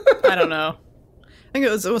 I don't know. I think it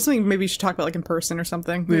was something maybe you should talk about like in person or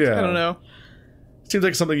something. Yeah. I don't know. Seems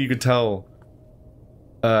like something you could tell...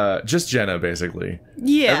 just Jenna, basically.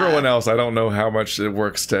 Yeah. Everyone else, I don't know how much it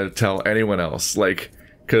works to tell anyone else. Like,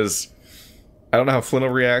 because I don't know how Flynn will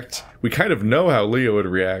react. We kind of know how Leo would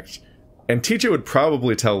react. And TJ would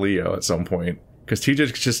probably tell Leo at some point. Because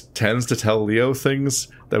TJ just tends to tell Leo things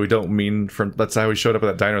that we don't mean from... That's how he showed up at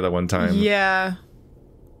that diner that one time. Yeah.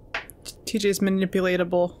 TJ's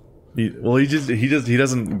manipulatable. He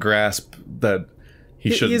doesn't grasp that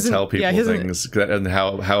he shouldn't tell people things and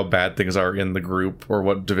how bad things are in the group or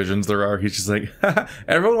what divisions there are. He's just like,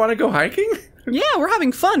 everyone want to go hiking? Yeah, we're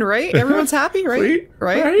having fun, right? Everyone's happy, right? Sweet,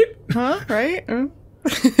 right? Huh? Right?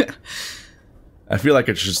 I feel like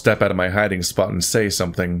I should step out of my hiding spot and say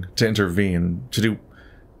something, to intervene, to do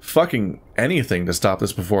fucking anything to stop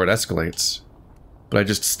this before it escalates. But I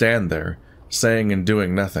just stand there, saying and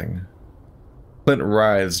doing nothing. Clint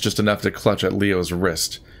writhes just enough to clutch at Leo's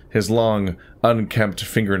wrist, his long, unkempt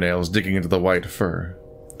fingernails digging into the white fur.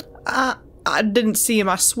 I didn't see him,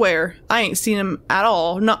 I swear. I ain't seen him at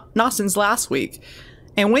all, not since last week.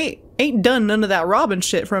 And we ain't done none of that robbing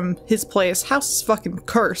shit from his place. House is fucking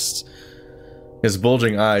cursed. His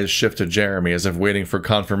bulging eyes shift to Jeremy as if waiting for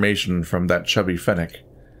confirmation from that chubby fennec.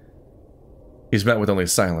 He's met with only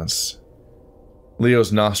silence.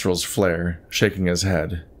 Leo's nostrils flare, shaking his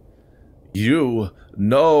head. You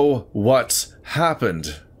know what's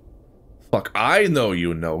happened. Fuck, I know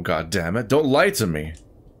you know, goddammit. Don't lie to me.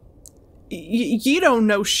 You don't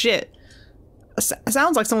know shit.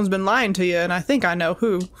 Sounds like someone's been lying to you, and I think I know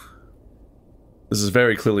who. This is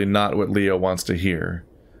very clearly not what Leo wants to hear.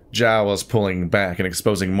 Zhao is pulling back and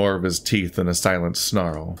exposing more of his teeth in a silent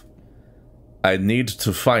snarl. I need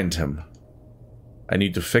to find him. I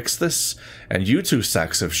need to fix this, and you two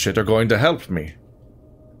sacks of shit are going to help me.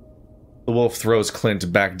 The wolf throws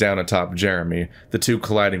Clint back down atop Jeremy, the two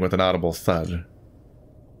colliding with an audible thud.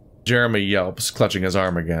 Jeremy yelps, clutching his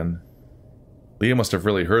arm again. Leo must have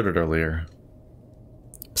really heard it earlier.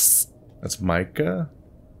 Psst. That's Micah?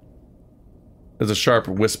 There's a sharp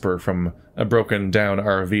whisper from a broken-down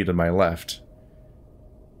RV to my left.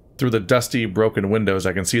 Through the dusty, broken windows,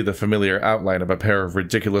 I can see the familiar outline of a pair of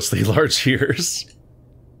ridiculously large ears.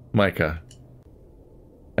 Micah.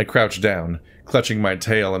 I crouch down, clutching my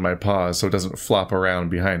tail in my paws so it doesn't flop around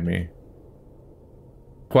behind me.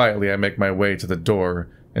 Quietly, I make my way to the door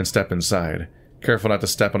and step inside, careful not to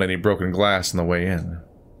step on any broken glass on the way in.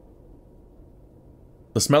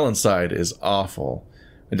 The smell inside is awful,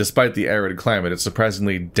 and despite the arid climate, it's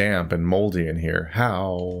surprisingly damp and moldy in here.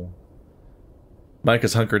 How? Mike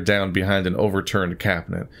is hunkered down behind an overturned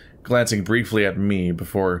cabinet, glancing briefly at me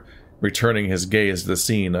before returning his gaze to the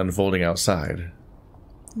scene unfolding outside.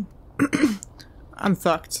 I'm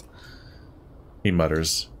fucked. He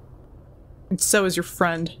mutters. And so is your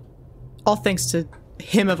friend. All thanks to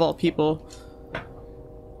him of all people.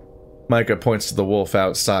 Micah points to the wolf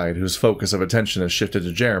outside, whose focus of attention has shifted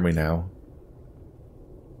to Jeremy now.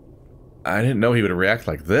 I didn't know he would react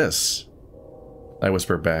like this. I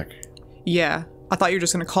whisper back. Yeah, I thought you were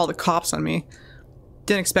just gonna call the cops on me.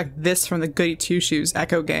 Didn't expect this from the Goody Two-Shoes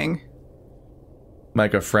Echo Gang.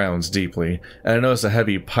 Micah frowns deeply, and I notice a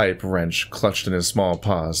heavy pipe wrench clutched in his small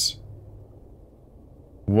paws.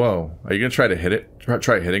 Whoa, are you gonna try to hit it?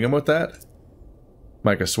 Try hitting him with that?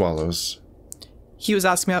 Micah swallows. He was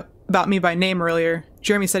asking about me by name earlier.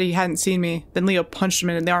 Jeremy said he hadn't seen me. Then Leo punched him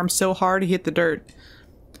in the arm so hard he hit the dirt.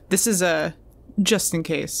 This is just in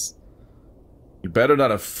case. You better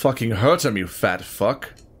not have fucking hurt him, you fat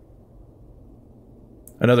fuck.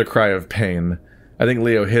 Another cry of pain. I think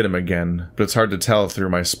Leo hit him again, but it's hard to tell through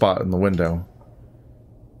my spot in the window.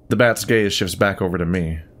 The bat's gaze shifts back over to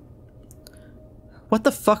me. What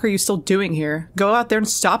the fuck are you still doing here? Go out there and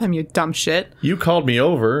stop him, you dumb shit. You called me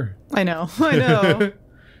over. I know, I know.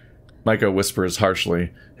 Micah whispers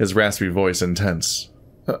harshly, his raspy voice intense.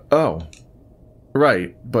 Oh.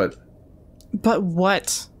 Right, but... But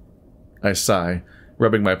what? I sigh,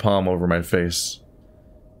 rubbing my palm over my face.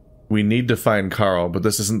 We need to find Carl, but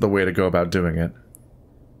this isn't the way to go about doing it.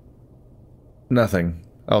 Nothing.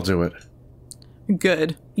 I'll do it.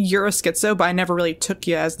 Good. You're a schizo, but I never really took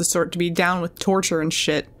you as the sort to be down with torture and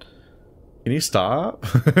shit. Can you stop?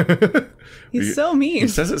 He's so mean. He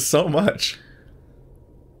says it so much.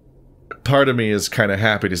 Part of me is kind of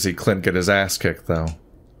happy to see Clint get his ass kicked, though.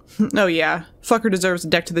 Oh yeah. Fucker deserves a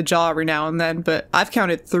deck to the jaw every now and then, but I've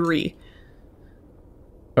counted 3.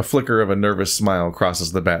 A flicker of a nervous smile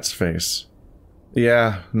crosses the bat's face.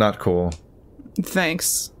 Yeah, not cool.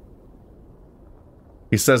 Thanks.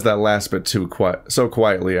 He says that last bit so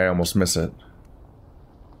quietly I almost miss it.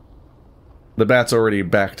 The bat's already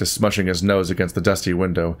back to smushing his nose against the dusty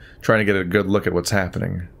window, trying to get a good look at what's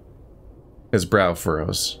happening. His brow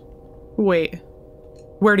furrows. Wait.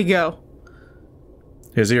 Where'd he go?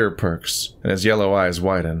 His ear perks, and his yellow eyes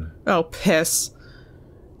widen. Oh, piss.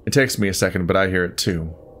 It takes me a second, but I hear it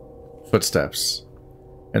too. Footsteps.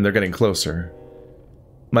 And they're getting closer.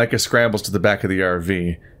 Micah scrambles to the back of the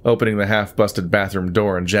RV, opening the half-busted bathroom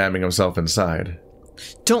door and jamming himself inside.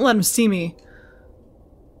 Don't let him see me.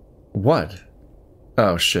 What?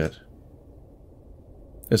 Oh, shit.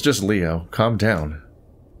 It's just Leo. Calm down.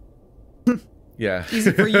 Yeah.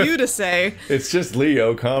 Easy for you to say. It's just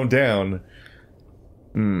Leo. Calm down.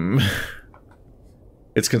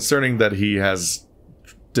 It's concerning that he has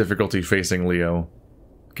difficulty facing Leo,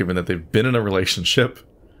 given that they've been in a relationship.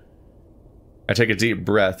 I take a deep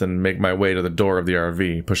breath and make my way to the door of the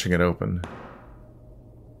RV, pushing it open.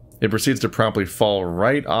 It proceeds to promptly fall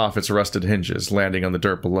right off its rusted hinges, landing on the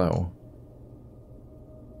dirt below.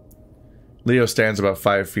 Leo stands about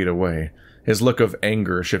 5 feet away, his look of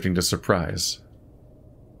anger shifting to surprise.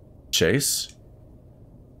 Chase?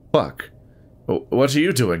 Fuck. What are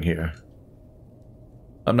you doing here?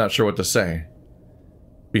 I'm not sure what to say.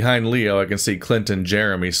 Behind Leo, I can see Clint and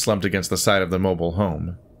Jeremy slumped against the side of the mobile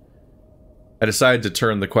home. I decide to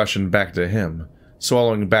turn the question back to him,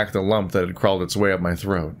 swallowing back the lump that had crawled its way up my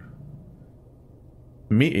throat.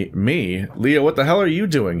 Me? Leo, what the hell are you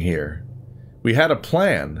doing here? We had a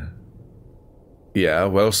plan. Yeah,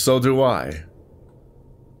 well, so do I.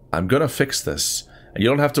 I'm gonna fix this, and you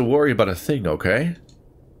don't have to worry about a thing, okay?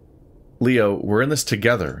 Leo, we're in this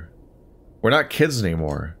together. We're not kids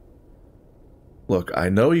anymore. Look, I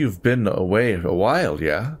know you've been away a while,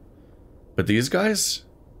 yeah? But these guys?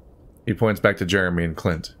 He points back to Jeremy and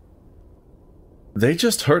Clint. They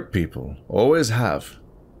just hurt people. Always have.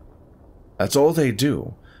 That's all they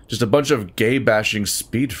do. Just a bunch of gay-bashing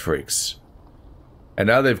speed freaks. And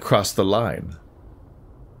now they've crossed the line.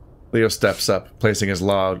 Leo steps up, placing his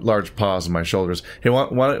large paws on my shoulders. Hey,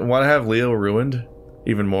 want to have Leo ruined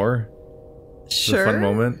even more? Sure. It's a fun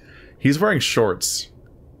moment. He's wearing shorts.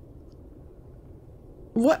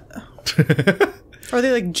 What? Are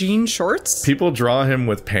they like jean shorts? People draw him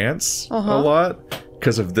with pants a lot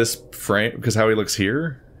because of this frame, because how he looks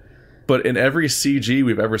here. But in every CG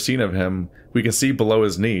we've ever seen of him, we can see below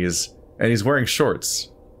his knees, and he's wearing shorts.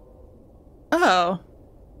 Oh.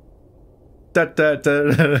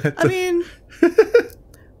 I mean,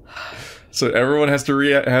 so everyone has to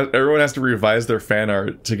revise their fan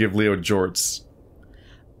art to give Leo jorts.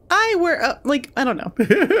 I wear I don't know.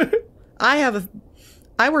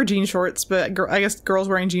 I wear jean shorts, but I guess girls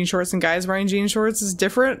wearing jean shorts and guys wearing jean shorts is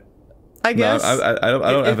different. I guess. No, I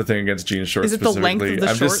don't have a thing against jean shorts. Is it the length of the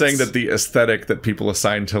I'm shorts? just saying that the aesthetic that people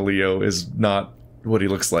assign to Leo is not what he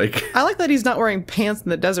looks like. I like that he's not wearing pants in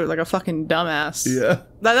the desert like a fucking dumbass. Yeah.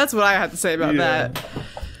 That's what I have to say about that.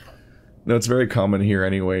 No, it's very common here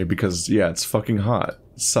anyway, because, yeah, it's fucking hot.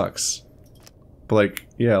 It sucks. But, like,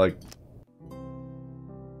 yeah, like...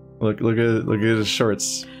 Look at his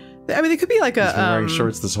shorts. I mean, it could be like He's been wearing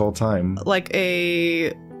shorts this whole time. Like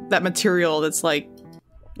that material that's like,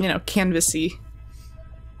 you know, canvasy.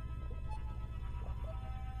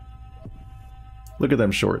 Look at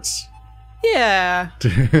them shorts. Yeah,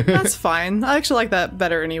 that's fine. I actually like that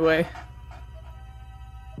better anyway.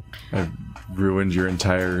 I've ruined your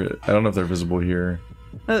entire... I don't know if they're visible here.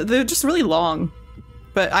 They're just really long.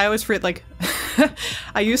 But I always forget, like...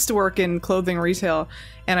 I used to work in clothing retail,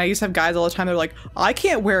 and I used to have guys all the time. They're like, I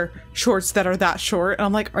can't wear shorts that are that short. And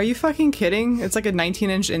I'm like, are you fucking kidding? It's like a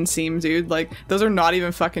 19-inch inseam, dude. Like, those are not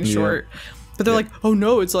even fucking short. But they're like, oh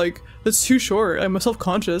no, it's like, that's too short. I'm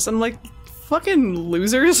self-conscious. I'm like, fucking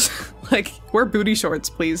losers. Like, wear booty shorts,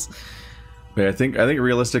 please. Yeah, I think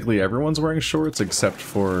realistically everyone's wearing shorts except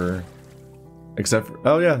for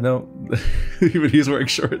oh yeah, no. Even he's wearing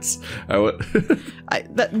shorts.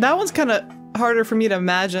 That one's kind of harder for me to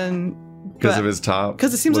imagine because of his top.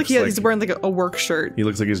 Because it seems like he's wearing like a work shirt. He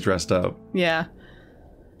looks like he's dressed up. Yeah.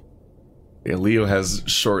 Yeah, Leo has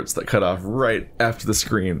shorts that cut off right after the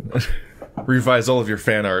screen. Revise all of your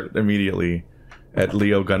fan art immediately at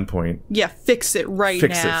Leo gunpoint. Yeah, fix it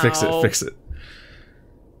now. Fix it.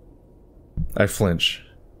 I flinch.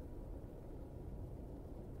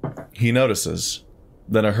 He notices.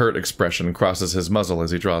 Then a hurt expression crosses his muzzle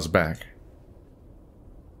as he draws back.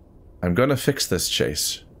 I'm gonna fix this,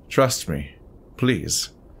 Chase. Trust me. Please.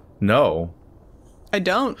 No. I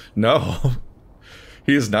don't. No.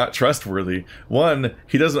 He is not trustworthy. One,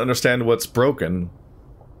 he doesn't understand what's broken.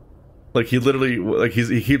 Like, he literally, like,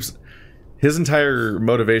 he keeps... His entire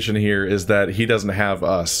motivation here is that he doesn't have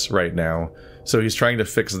us right now. So he's trying to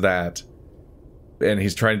fix that. And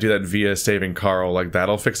he's trying to do that via saving Carl. Like,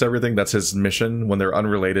 that'll fix everything. That's his mission when they're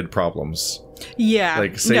unrelated problems. Yeah.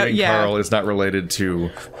 Like, saving Carl is not related to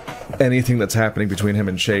anything that's happening between him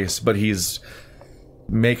and Chase. But he's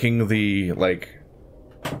making the,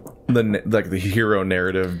 the hero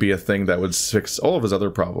narrative be a thing that would fix all of his other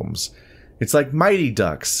problems. It's like Mighty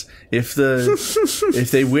Ducks. If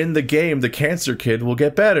they win the game, the cancer kid will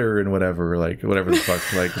get better and whatever. Like, whatever the fuck.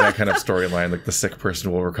 Like, that kind of storyline. Like, the sick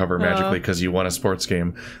person will recover magically because you won a sports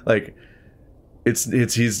game. Like, he's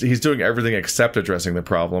doing everything except addressing the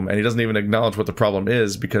problem, and he doesn't even acknowledge what the problem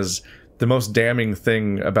is, because the most damning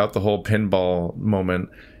thing about the whole pinball moment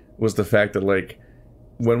was the fact that, like,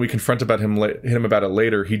 when we confront him about it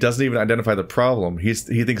later, he doesn't even identify the problem. He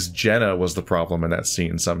thinks Jenna was the problem in that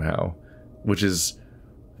scene somehow. Which is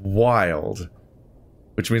wild.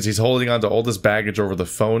 Which means he's holding on to all this baggage over the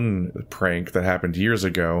phone prank that happened years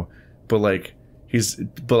ago. But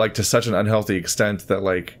to such an unhealthy extent that,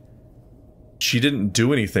 like, she didn't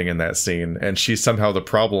do anything in that scene, and she's somehow the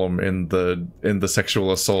problem in the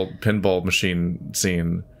sexual assault pinball machine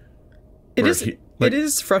scene. It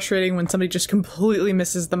is frustrating when somebody just completely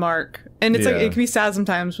misses the mark. And it's like, it can be sad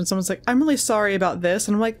sometimes when someone's like, I'm really sorry about this.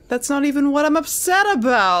 And I'm like, that's not even what I'm upset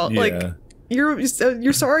about. Yeah. Like,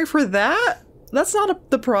 you're sorry for that? That's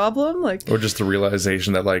not the problem. Like, or just the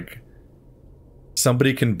realization that, like,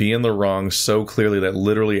 somebody can be in the wrong so clearly that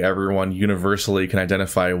literally everyone universally can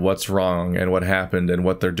identify what's wrong and what happened and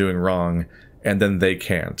what they're doing wrong, and then they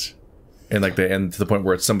can't. And, like, they end to the point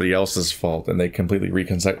where it's somebody else's fault, and they completely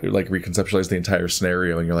reconceptualize the entire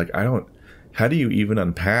scenario, and you're like, how do you even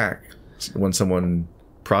unpack when someone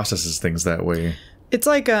processes things that way? It's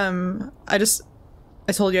like,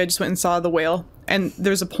 I told you I just went and saw The Whale, and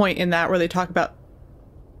there's a point in that where they talk about,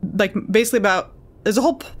 like, basically about, there's a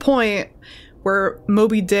whole point where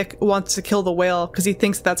Moby Dick wants to kill the whale because he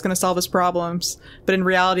thinks that's going to solve his problems. But in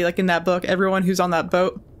reality, like in that book, everyone who's on that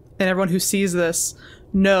boat and everyone who sees this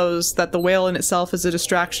knows that the whale in itself is a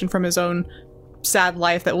distraction from his own sad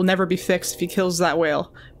life that will never be fixed if he kills that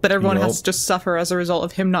whale. But everyone has to just suffer as a result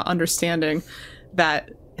of him not understanding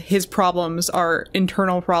that his problems are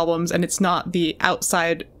internal problems, and it's not the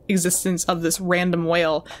outside existence of this random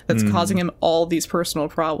whale that's causing him all these personal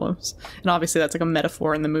problems. And obviously that's like a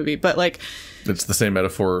metaphor in the movie, but like, it's the same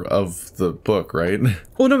metaphor of the book, right?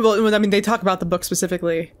 Well, no, I mean, they talk about the book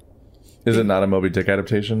specifically. Is it not a Moby Dick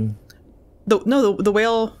adaptation? The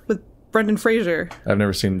Whale with Brendan Fraser. I've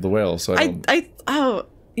never seen The Whale, so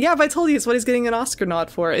yeah, if I told you, it's what he's getting an Oscar nod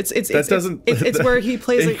for. It's where he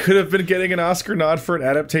plays. It could have been getting an Oscar nod for an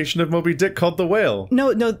adaptation of Moby Dick called The Whale.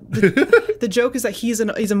 No. The joke is that he's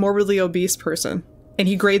a morbidly obese person, and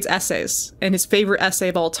he grades essays. And his favorite essay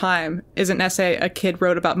of all time is an essay a kid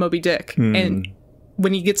wrote about Moby Dick. And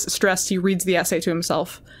when he gets stressed, he reads the essay to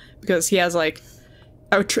himself because he has like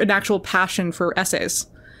an actual passion for essays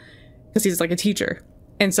because he's like a teacher.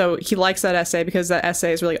 And so he likes that essay because that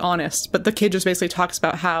essay is really honest. But the kid just basically talks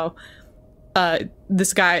about how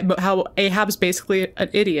how Ahab's basically an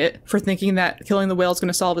idiot for thinking that killing the whale is going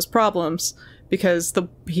to solve his problems, because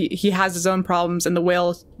he has his own problems and the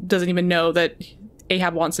whale doesn't even know that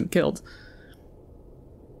Ahab wants him killed.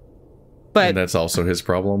 But and that's also his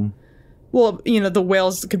problem? Well, the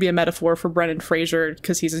whales could be a metaphor for Brendan Fraser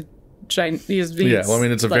because he's Yeah, well, I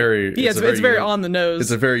mean, it's a very... it's very on the nose.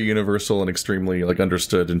 It's a very universal and extremely, like,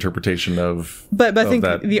 understood interpretation of... But I think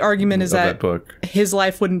the argument is that book. His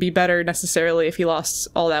life wouldn't be better necessarily if he lost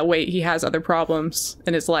all that weight. He has other problems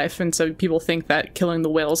in his life, and so people think that killing the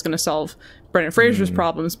whale is going to solve Brendan Fraser's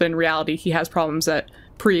problems, but in reality, he has problems that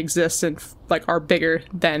pre-exist and, like, are bigger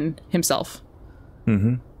than himself.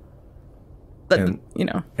 Mm-hmm. But, you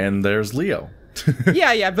know. And there's Leo.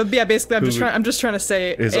 Basically, I'm just trying to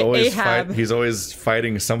say Ahab. He's always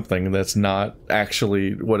fighting something that's not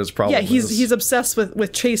actually what his problem is. He's obsessed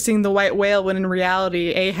with chasing the white whale, when in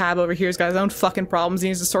reality, Ahab over here's got his own fucking problems he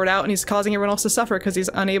needs to sort out, and he's causing everyone else to suffer because he's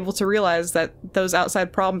unable to realize that those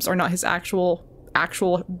outside problems are not his actual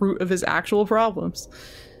root of his actual problems.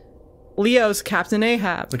 Leo's Captain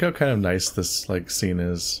Ahab. Look how kind of nice this like scene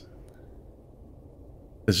is.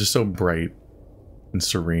 It's just so bright and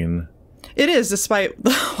serene. It is, despite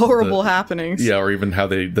the horrible happenings. Yeah, or even how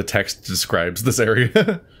the text describes this area.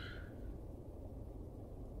 It's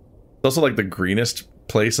also like the greenest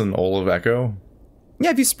place in all of Echo.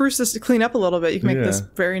 Yeah, if you spruce this to clean up a little bit, you can make this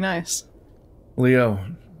very nice. Leo,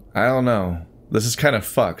 I don't know. This is kind of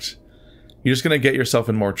fucked. You're just gonna get yourself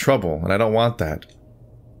in more trouble, and I don't want that.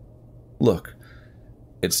 Look,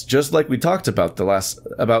 it's just like we talked about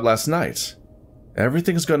last night.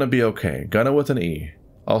 Everything's gonna be okay. Gonna with an E.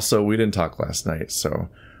 Also, we didn't talk last night, so...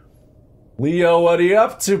 Leo, what are you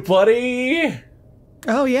up to, buddy?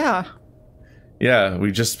 Oh, yeah. Yeah,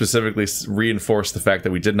 we just specifically reinforced the fact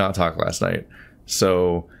that we did not talk last night.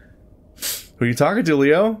 So, who are you talking to,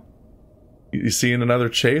 Leo? You seeing another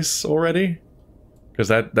chase already? Because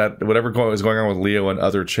that whatever was going on with Leo and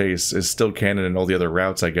other chase is still canon in all the other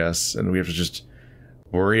routes, I guess, and we have to just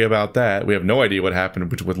worry about that. We have no idea what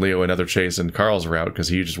happened with Leo and other chase and Carl's route, because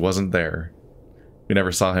he just wasn't there. We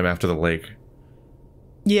never saw him after the lake.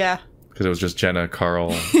 Yeah. Because it was just Jenna,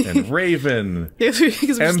 Carl, and Raven.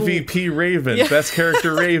 MVP Raven. Yeah. Best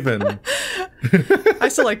character Raven. I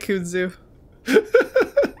still like Kudzu.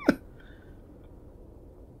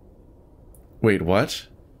 Wait, what?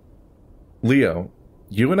 Leo,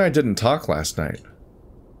 you and I didn't talk last night.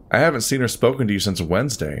 I haven't seen or spoken to you since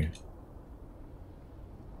Wednesday.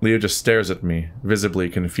 Leo just stares at me, visibly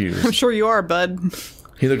confused. I'm sure you are, bud.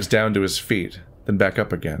 He looks down to his feet, then back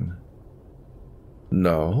up again.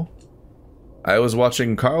 No. I was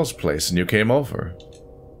watching Carl's place and you came over.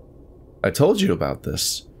 I told you about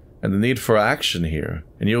this, and the need for action here,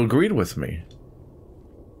 and you agreed with me.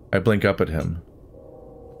 I blink up at him.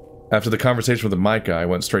 After the conversation with Micah, I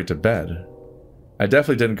went straight to bed. I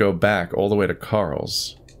definitely didn't go back all the way to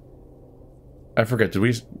Carl's. I forget,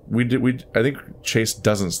 I think Chase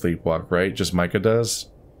doesn't sleepwalk, right? Just Micah does?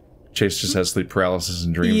 Chase just has sleep paralysis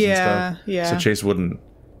and dreams and stuff. Yeah. So Chase wouldn't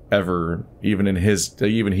ever, even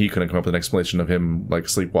he couldn't come up with an explanation of him, like,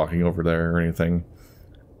 sleepwalking over there or anything.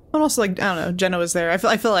 And also, like, I don't know, Jenna was there. I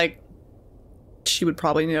feel like she would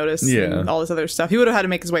probably notice and all this other stuff. He would have had to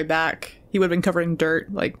make his way back. He would have been covered in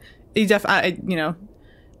dirt. Like, he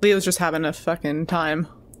Leo's just having a fucking time.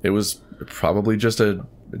 It was probably just a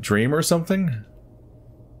dream or something?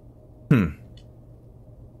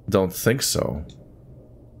 Don't think so.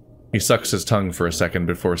 He sucks his tongue for a second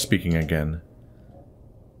before speaking again.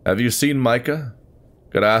 Have you seen Micah?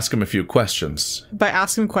 Gotta ask him a few questions. By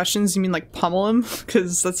ask him questions, you mean like pummel him?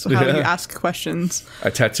 Because that's how you ask questions. I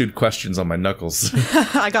tattooed questions on my knuckles.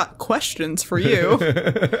 I got questions for you.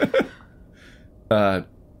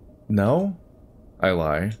 No? I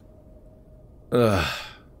lie. Ugh.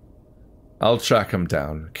 I'll track him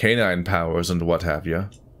down. Canine powers and what have you.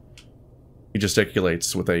 He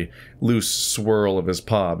gesticulates with a loose swirl of his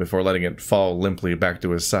paw before letting it fall limply back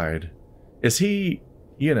to his side. Is he,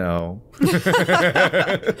 you know...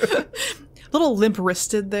 Little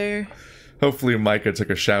limp-wristed there. Hopefully Micah took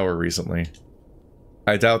a shower recently.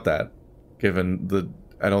 I doubt that, given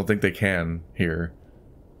I don't think they can here.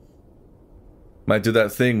 Might do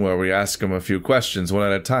that thing where we ask them a few questions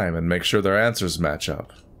one at a time and make sure their answers match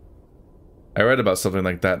up. I read about something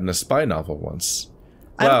like that in a spy novel once.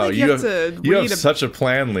 Wow, you have such a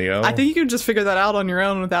plan, Leo. I think you can just figure that out on your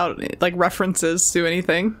own without, like, references to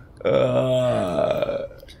anything.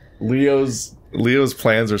 Leo's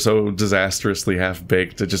plans are so disastrously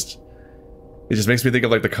half-baked. It just makes me think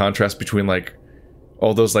of, like, the contrast between, like,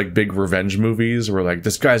 all those, like, big revenge movies where, like,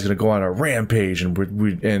 this guy's gonna go on a rampage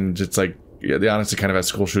and it's like, yeah, they honestly kind of has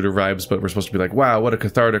school shooter vibes, but we're supposed to be like, wow, what a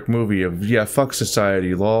cathartic movie of, yeah, fuck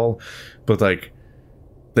society, lol. But, like,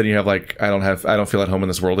 then you have, like, I don't feel at home in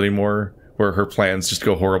this world anymore, where her plans just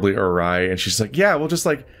go horribly awry, and she's like, yeah, we'll just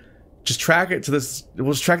track it to this,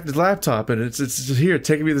 we'll just track it to the laptop, and it's here,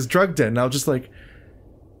 taking me to this drug den, and I'll just, like,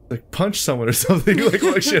 like punch someone or something.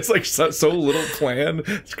 Like she has like so little plan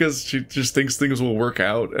because she just thinks things will work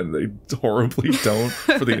out and they horribly don't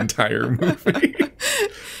for the entire movie.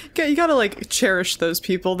 You gotta like cherish those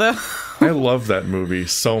people though. I love that movie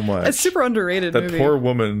so much. It's super underrated. That movie. poor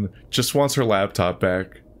woman just wants her laptop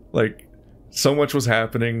back. Like so much was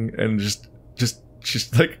happening and just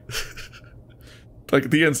she's like like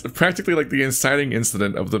practically like the inciting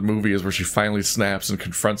incident of the movie is where she finally snaps and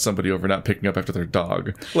confronts somebody over not picking up after their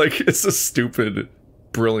dog. Like, it's a stupid,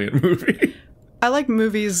 brilliant movie. I like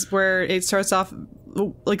movies where it starts off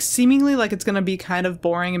like seemingly like it's gonna be kind of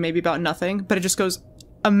boring and maybe about nothing, but it just goes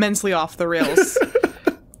immensely off the rails.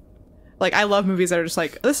 Like, I love movies that are just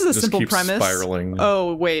like, this is a simple premise. Spiraling.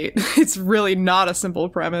 Oh wait, it's really not a simple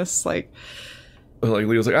premise. Like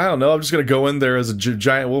Leo's like, I don't know, I'm just gonna go in there as a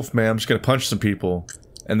giant wolf man, I'm just gonna punch some people.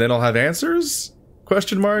 And then I'll have answers?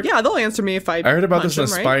 Question mark? Yeah, they'll answer me if I heard about this in a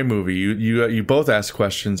them, spy right? movie. You both ask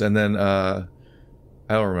questions, and then, I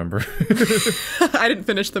don't remember. I didn't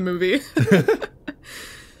finish the movie.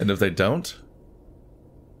 And if they don't?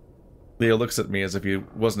 Leo looks at me as if he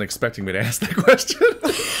wasn't expecting me to ask that question.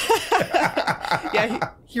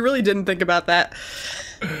 Yeah, he really didn't think about that.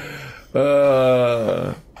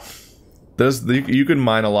 You can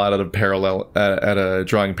mine a lot out of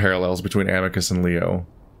drawing parallels between Amicus and Leo,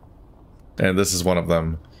 and this is one of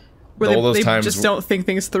them. Where all those times just don't think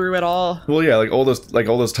things through at all. Well, yeah, all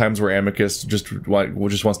those times where Amicus just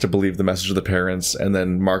wants to believe the message of the parents, and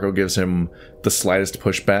then Marco gives him the slightest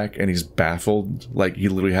pushback, and he's baffled. Like he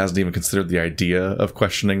literally hasn't even considered the idea of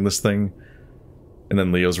questioning this thing. And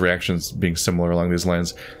then Leo's reactions being similar along these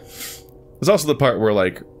lines. There's also the part where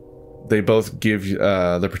like they both give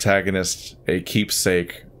the protagonist a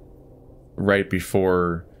keepsake right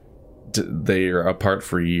before they are apart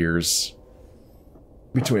for years,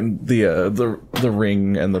 between the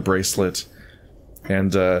ring and the bracelet.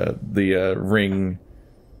 And the ring,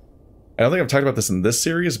 I don't think I've talked about this in this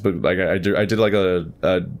series, but like I did like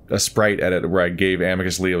a sprite edit where I gave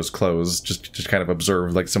Amicus Leo's clothes just to kind of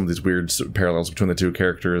observe like some of these weird parallels between the two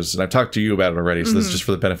characters. And I've talked to you about it already, so this is just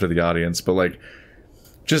for the benefit of the audience. But like,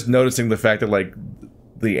 just noticing the fact that like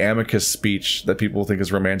the Amicus speech that people think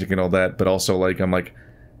is romantic and all that, but also like I'm like,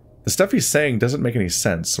 the stuff he's saying doesn't make any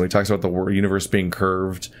sense when he talks about the universe being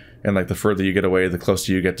curved and like the further you get away, the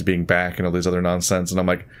closer you get to being back and all these other nonsense. And I'm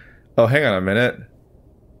like, oh, hang on a minute.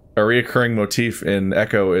 A reoccurring motif in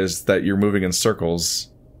Echo is that you're moving in circles.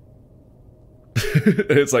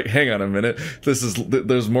 It's like, hang on a minute.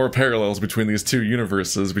 There's more parallels between these two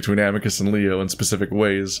universes, between Amicus and Leo in specific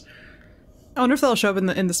ways. I wonder if that'll show up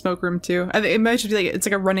in the smoke room too. I think it might just be like it's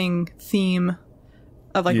like a running theme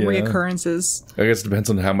of like reoccurrences. I guess it depends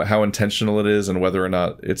on how intentional it is and whether or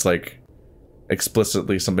not it's like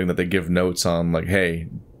explicitly something that they give notes on, like, hey,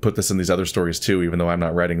 put this in these other stories too, even though I'm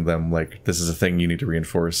not writing them. Like, this is a thing you need to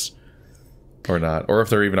reinforce, or not, or if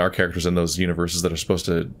there even are characters in those universes that are supposed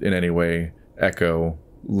to in any way echo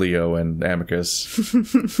Leo and Amicus.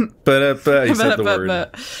 But I said the word.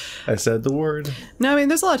 I said the word. No, I mean,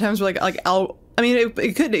 there's a lot of times where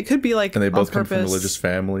it could be like, and they both come from religious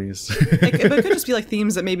families. Like, it could just be like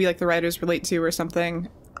themes that maybe like the writers relate to or something.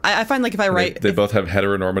 I find like if I write, they both have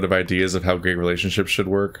heteronormative ideas of how gay relationships should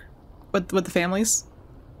work with the families.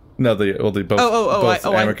 No, they both.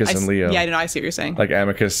 Amicus and Leo. Yeah, I know. I see what you're saying. Like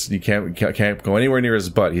Amicus, you can't go anywhere near his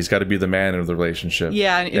butt. He's got to be the man of the relationship.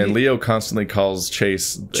 Yeah, and Leo constantly calls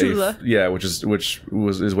Chase Chula. which is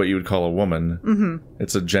what you would call a woman. Mm-hmm.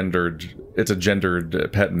 It's a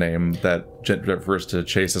gendered pet name that refers to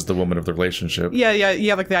Chase as the woman of the relationship. Yeah. You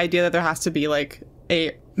have like the idea that there has to be like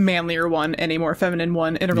a manlier one and a more feminine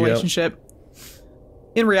one in a relationship. Yep.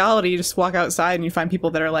 In reality, you just walk outside and you find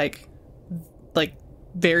people that are like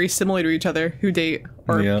very similar to each other who date,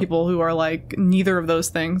 or people who are like neither of those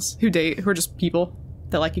things who date, who are just people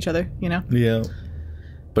that like each other, you know? Yeah.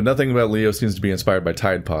 But nothing about Leo seems to be inspired by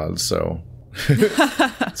Tide Pods, so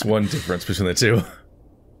it's one difference between the two. I'm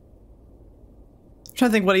trying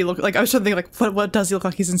to think what he look like. I was trying to think like what does he look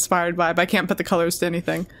like he's inspired by, but I can't put the colors to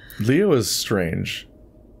anything. Leo is strange.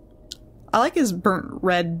 I like his burnt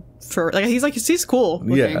red fur. Like he's cool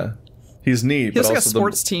looking. Yeah. He's neat, but like also a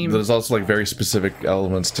sports team. There's also like very specific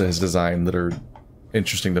elements to his design that are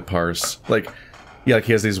interesting to parse. Like he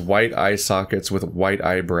has these white eye sockets with white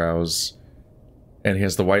eyebrows, and he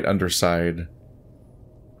has the white underside.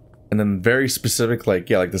 And then very specific,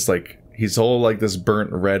 he's all like this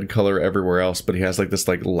burnt red color everywhere else, but he has like this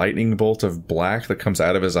like lightning bolt of black that comes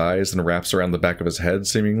out of his eyes and wraps around the back of his head,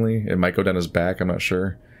 seemingly. It might go down his back, I'm not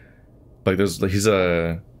sure. Like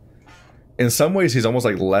in some ways he's almost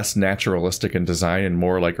like less naturalistic in design and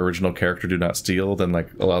more like original character do not steal than like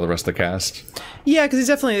a lot of the rest of the cast. Yeah, because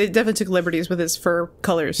they definitely took liberties with his fur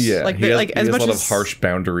colors. Yeah, like he has, like he as has much a lot as of harsh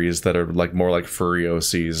boundaries that are like more like furry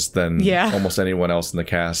OCs than almost anyone else in the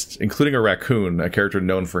cast, including a raccoon, a character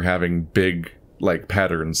known for having big like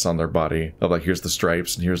patterns on their body of like here's the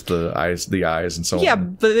stripes and here's the eyes and so on. Yeah,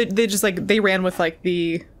 but they just like they ran with like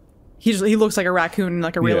the he looks like a raccoon in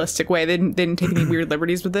like a realistic way. They didn't take any weird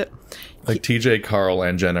liberties with it. Like TJ, Carl,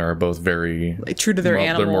 and Jenna are both very like, true to their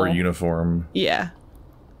animal. They're more uniform. Yeah.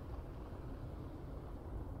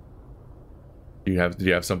 Did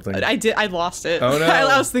you have something? I did. I lost it. Oh no!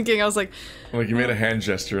 I was thinking. I was like you made a hand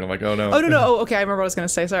gesture, and I'm like, oh no. Oh no no. Oh, okay, I remember what I was gonna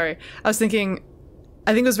say. Sorry. I was thinking.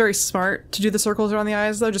 I think it was very smart to do the circles around the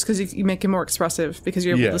eyes though, just because you make it more expressive because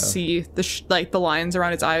you're able to see the like the lines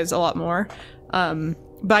around its eyes a lot more.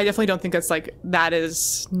 But I definitely don't think that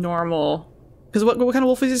is normal. Because what kind of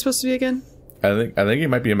wolf is he supposed to be again? I think he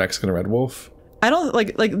might be a Mexican red wolf. I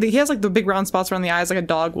don't he has like the big round spots around the eyes like a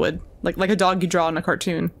dog would, like a dog you draw in a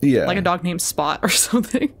cartoon. Yeah, like a dog named Spot or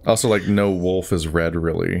something. Also, like no wolf is red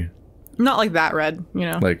really. Not like that red, you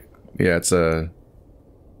know. Like yeah, it's a.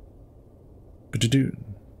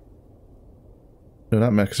 No,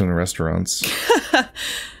 not Mexican restaurants.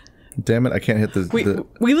 Damn it, I can't hit the...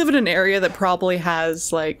 We live in an area that probably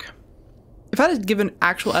has, like... If I had to give an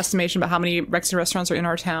actual estimation about how many Mexican restaurants are in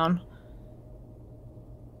our town,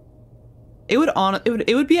 it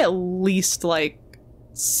would be at least, like,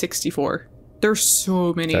 64. There's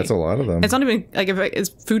so many. That's a lot of them. It's not even... Like, if it's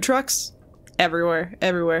food trucks, everywhere.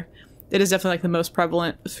 It is definitely, like, the most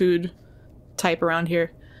prevalent food type around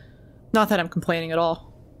here. Not that I'm complaining at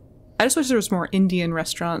all. I just wish there was more Indian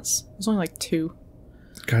restaurants. There's only, like, 2.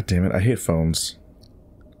 God damn it, I hate phones.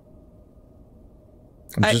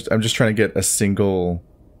 I'm just trying to get a single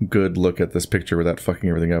good look at this picture without fucking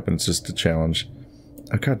everything up, and it's just a challenge.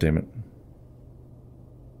 Oh, god damn it.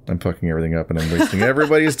 I'm fucking everything up and I'm wasting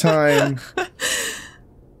everybody's time.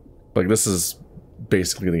 Like, this is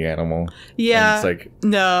basically the animal. Yeah. It's like...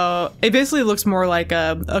 No. It basically looks more like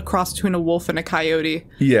a cross between a wolf and a coyote.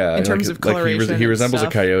 Yeah. In terms of coloration. Like he resembles a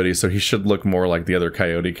coyote, so he should look more like the other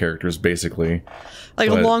coyote characters, basically. Like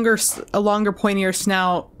a longer, pointier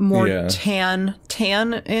snout, more tan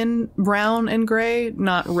and brown and gray,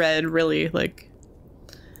 not red, really. Like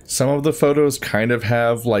some of the photos kind of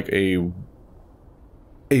have like a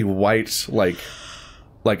white like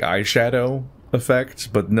eyeshadow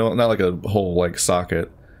effect, but no, not like a whole like socket.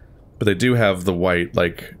 But they do have the white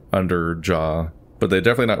like under jaw, but they're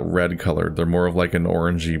definitely not red colored. They're more of like an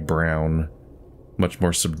orangey brown, much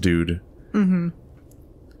more subdued. Mm-hmm.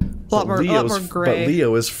 A lot more gray. But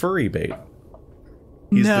Leo is furry bait.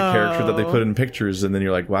 He's the character that they put in pictures, and then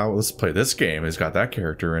you're like, wow, let's play this game. It's got that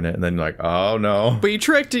character in it. And then you're like, oh no. We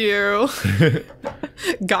tricked you.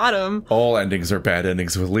 Got him. All endings are bad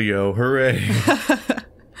endings with Leo. Hooray.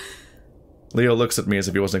 Leo looks at me as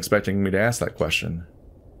if he wasn't expecting me to ask that question.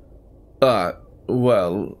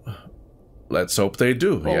 Well, let's hope they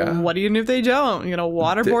do, yeah. What do you do if they don't? You know,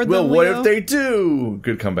 waterboard them, well, what Leo? if they do?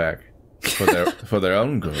 Good comeback. For their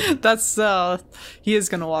own good. That's he is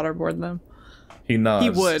gonna waterboard them. He nods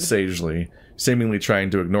he would. sagely, seemingly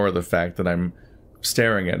trying to ignore the fact that I'm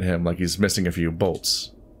staring at him like he's missing a few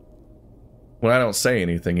bolts. When I don't say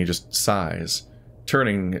anything, he just sighs,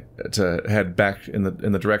 turning to head back in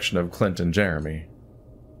the direction of Clint and Jeremy.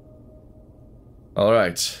 All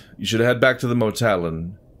right, you should head back to the motel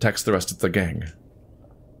and text the rest of the gang.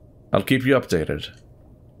 I'll keep you updated.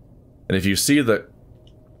 And if you see that...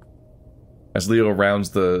 As Leo rounds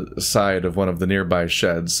the side of one of the nearby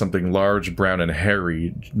sheds, something large, brown, and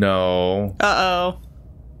hairy... No. Uh-oh.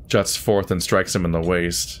 Juts forth and strikes him in the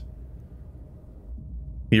waist.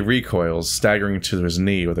 He recoils, staggering to his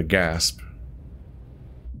knee with a gasp.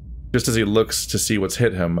 Just as he looks to see what's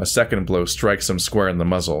hit him, a second blow strikes him square in the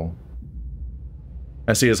muzzle.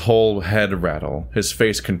 I see his whole head rattle, his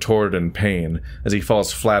face contorted in pain as he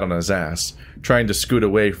falls flat on his ass, trying to scoot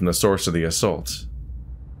away from the source of the assault.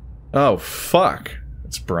 Oh, fuck.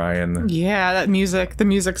 It's Brian. Yeah, that music. The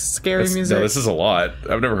music's scary music. No, this is a lot.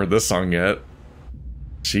 I've never heard this song yet.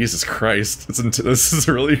 Jesus Christ. This is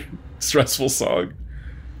a really stressful song.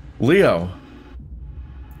 Leo.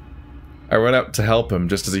 I run out to help him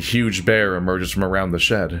just as a huge bear emerges from around the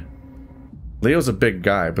shed. Leo's a big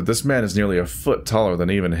guy, but this man is nearly a foot taller than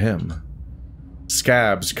even him.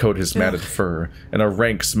 Scabs coat his matted fur, and a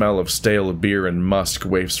rank smell of stale beer and musk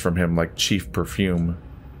wafts from him like chief perfume.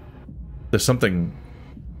 There's something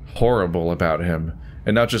horrible about him,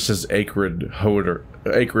 and not just his acrid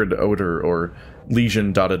odor or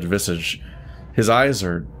lesion-dotted visage. His eyes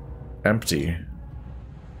are empty.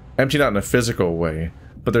 Empty not in a physical way,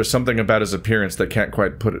 but there's something about his appearance that can't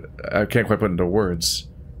quite put into words.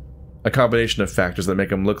 A combination of factors that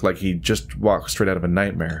make him look like he just walked straight out of a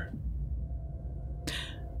nightmare.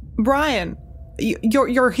 Brian,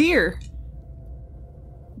 you're here.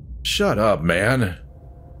 Shut up, man.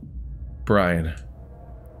 Brian.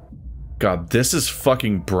 God, this is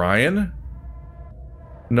fucking Brian?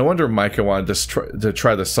 No wonder Micah wanted to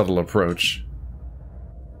try the subtle approach.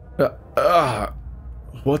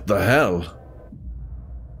 What the hell?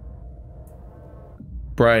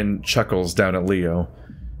 Brian chuckles down at Leo,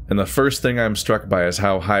 and the first thing I'm struck by is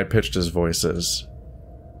how high-pitched his voice is.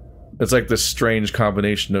 It's like this strange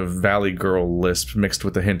combination of Valley Girl lisp mixed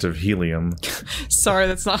with a hint of helium. Sorry,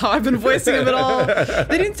 that's not how I've been voicing him at all.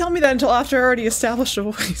 They didn't tell me that until after I already established a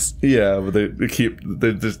voice. Yeah, but they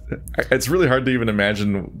just, it's really hard to even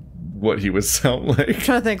imagine what he would sound like. I'm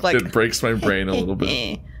trying to think, like... It breaks my brain a little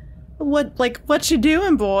bit. What you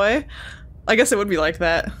doing, boy? I guess it would be like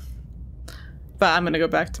that. But I'm gonna go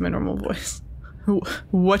back to my normal voice.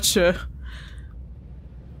 What you...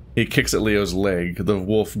 He kicks at Leo's leg, the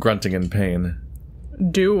wolf grunting in pain.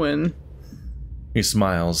 Doing? He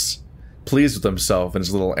smiles, pleased with himself and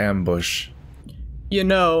his little ambush. You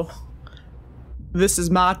know, this is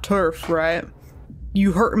my turf, right?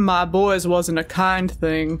 You hurting my boys wasn't a kind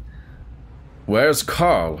thing. Where's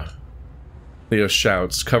Carl? Leo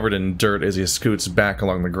shouts, covered in dirt as he scoots back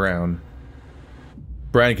along the ground.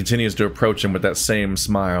 Brian continues to approach him with that same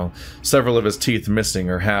smile, several of his teeth missing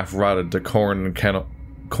or half-rotted to corn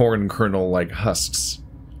kernel-like husks.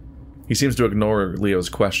 He seems to ignore Leo's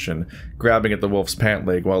question, grabbing at the wolf's pant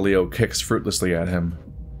leg while Leo kicks fruitlessly at him.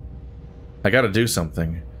 I gotta do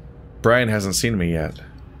something. Brian hasn't seen me yet.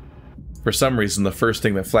 For some reason, the first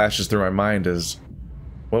thing that flashes through my mind is,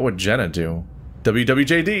 what would Jenna do?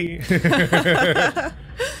 WWJD!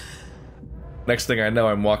 Next thing I know,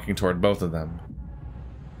 I'm walking toward both of them.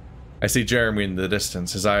 I see Jeremy in the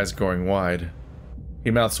distance, his eyes going wide. He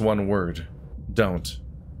mouths one word. Don't.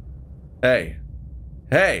 Hey.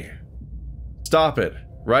 Hey! Stop it.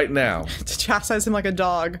 Right now. To chastise him like a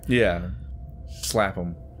dog. Yeah. Slap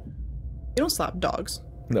him. You don't slap dogs.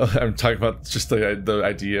 No, I'm talking about just the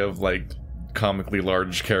idea of, like, comically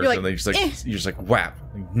large character, like, and they just, like, you're just like, whap.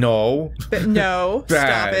 Like, no. But no.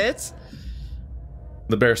 Stop it.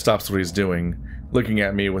 The bear stops what he's doing, looking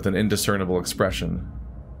at me with an indiscernible expression.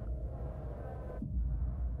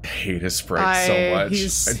 I hate his sprite so much.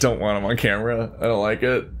 I don't want him on camera. I don't like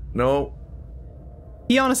it. No.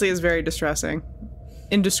 He honestly is very distressing.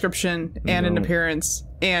 In description and in appearance,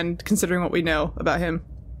 and considering what we know about him.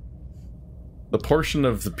 The portion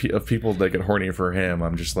of people that get horny for him,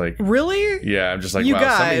 I'm just like... Really? Yeah, I'm just like, you wow,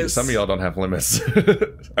 guys, some of y'all don't have limits.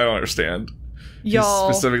 I don't understand. Y'all...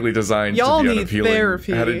 He's specifically designed to be unappealing.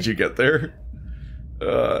 Therapy. How did you get there?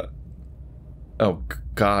 Oh,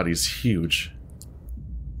 God, he's huge.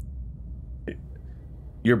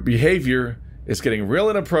 Your behavior is getting real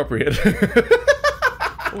inappropriate.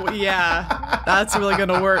 Yeah, that's really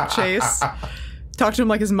gonna work, Chase. Talk to him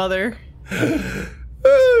like his mother.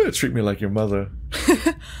 Treat me like your mother.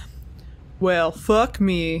 Well, fuck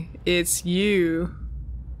me. It's you.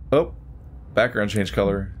 Oh, background change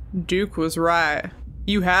color. Duke was right.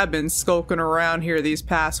 You have been skulking around here these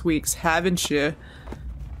past weeks, haven't you?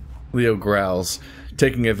 Leo growls,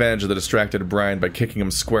 taking advantage of the distracted Brian by kicking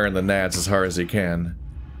him square in the nads as hard as he can.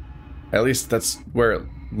 At least that's where it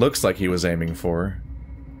looks like he was aiming for.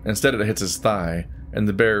 Instead it hits his thigh, and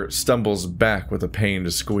the bear stumbles back with a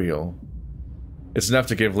pained squeal. It's enough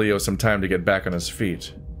to give Leo some time to get back on his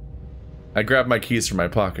feet. I grab my keys from my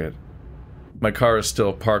pocket. My car is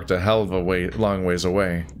still parked a hell of a long ways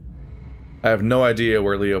away. I have no idea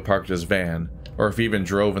where Leo parked his van, or if he even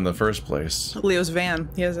drove in the first place. Leo's van.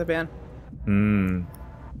 He has a van.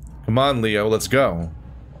 Come on, Leo, let's go.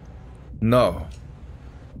 No.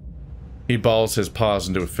 He balls his paws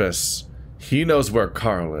into fists. He knows where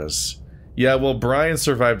Carl is. Yeah, well, Brian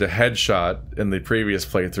survived a headshot in the previous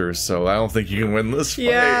playthrough, so I don't think you can win this fight.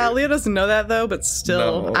 Yeah, Leo doesn't know that, though, but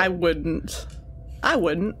still, No. I wouldn't. I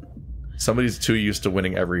wouldn't. Somebody's too used to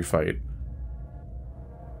winning every fight.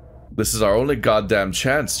 This is our only goddamn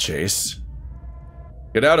chance, Chase.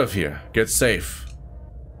 Get out of here. Get safe.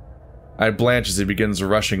 I blanch as he begins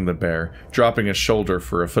rushing the bear, dropping his shoulder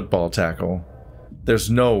for a football tackle. There's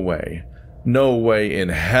no way in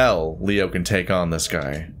hell Leo can take on this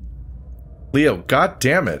guy. Leo,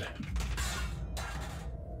 goddammit!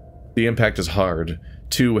 The impact is hard,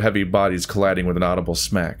 two heavy bodies colliding with an audible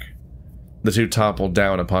smack. The two topple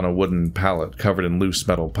down upon a wooden pallet covered in loose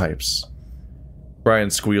metal pipes. Brian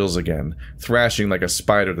squeals again, thrashing like a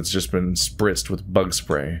spider that's just been spritzed with bug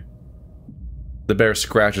spray. The bear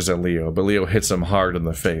scratches at Leo, but Leo hits him hard in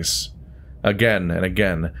the face. Again and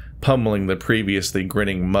again, pummeling the previously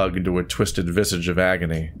grinning mug into a twisted visage of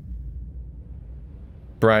agony.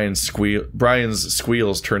 Brian's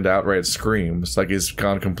squeals turned outright screams, like he's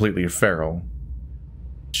gone completely feral.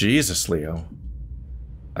 Jesus, Leo.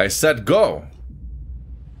 I said go!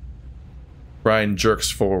 Brian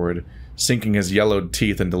jerks forward, sinking his yellowed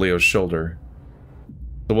teeth into Leo's shoulder.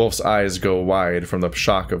 The wolf's eyes go wide from the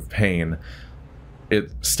shock of pain,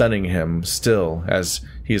 it stunning him still as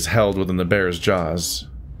he is held within the bear's jaws.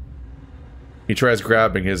 He tries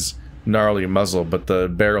grabbing his gnarly muzzle, but the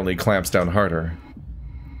bear only clamps down harder.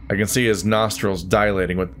 I can see his nostrils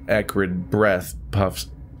dilating with acrid breath puffs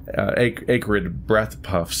out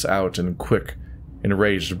in quick,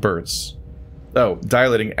 enraged bursts. Oh,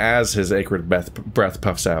 dilating as his acrid breath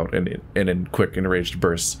puffs out in quick, enraged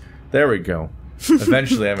bursts. There we go.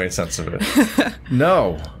 Eventually I made sense of it.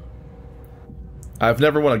 No! I've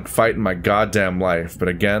never won a fight in my goddamn life, but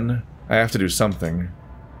again, I have to do something.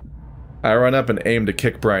 I run up and aim to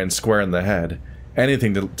kick Brian square in the head.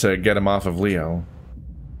 Anything to get him off of Leo.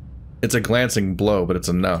 It's a glancing blow, but it's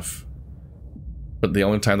enough. But the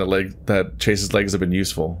only time that Chase's legs have been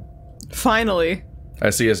useful. Finally. I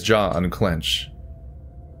see his jaw unclench.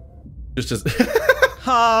 Just as...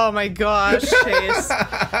 Oh my gosh, Chase.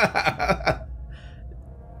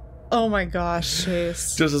 Oh my gosh,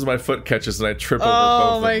 Chase. Just as my foot catches and I trip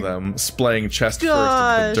over both of them, splaying chest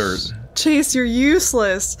first into the dirt. Chase, you're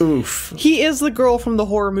useless. Oof. He is the girl from the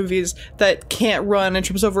horror movies that can't run and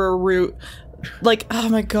trips over a root. Like, oh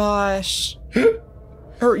my gosh.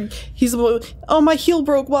 Or he's the oh, my heel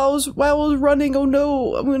broke while I was running. Oh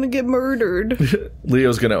no, I'm gonna get murdered.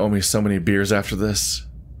 Leo's gonna owe me so many beers after this.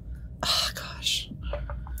 Oh gosh.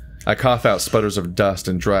 I cough out sputters of dust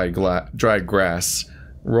and dry grass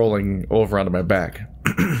rolling over onto my back.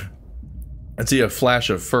 I see a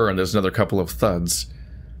flash of fur and there's another couple of thuds.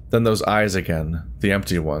 Then those eyes again, the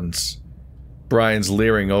empty ones. Brian's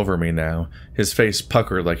leering over me now, his face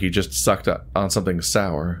puckered like he just sucked on something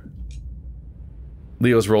sour.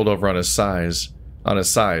 Leo's rolled over on his side,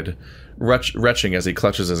 retching as he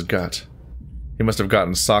clutches his gut. He must have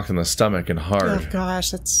gotten socked in the stomach and hard. Oh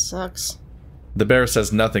gosh, that sucks. The bear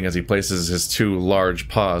says nothing as he places his two large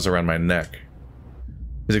paws around my neck.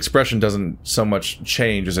 His expression doesn't so much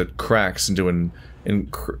change as it cracks into an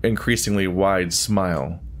increasingly wide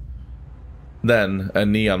smile. Then, a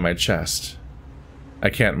knee on my chest. I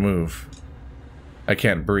can't move. I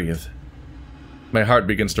can't breathe. My heart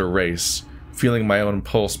begins to race, feeling my own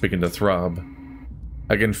pulse begin to throb.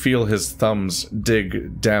 I can feel his thumbs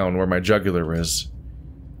dig down where my jugular is.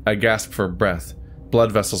 I gasp for breath,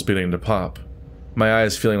 blood vessels beginning to pop. My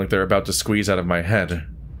eyes feeling like they're about to squeeze out of my head.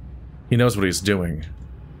 He knows what he's doing.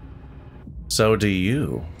 So do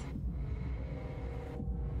you.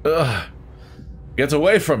 Ugh. Get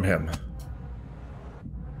away from him!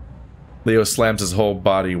 Leo slams his whole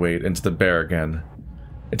body weight into the bear again.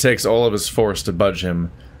 It takes all of his force to budge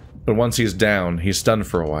him, but once he's down, he's stunned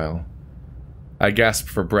for a while. I gasp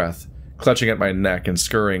for breath, clutching at my neck and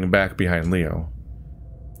scurrying back behind Leo.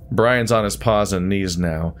 Brian's on his paws and knees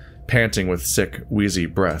now, panting with sick, wheezy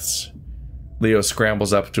breaths. Leo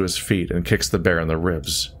scrambles up to his feet and kicks the bear in the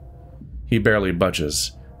ribs. He barely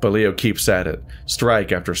budges, but Leo keeps at it,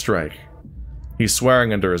 strike after strike. He's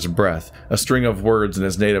swearing under his breath, a string of words in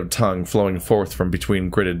his native tongue flowing forth from between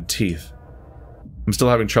gritted teeth. I'm still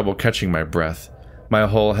having trouble catching my breath, my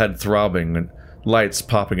whole head throbbing and lights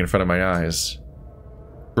popping in front of my eyes.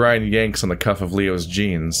 Brian yanks on the cuff of Leo's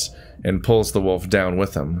jeans and pulls the wolf down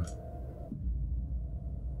with him.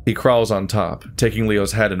 He crawls on top, taking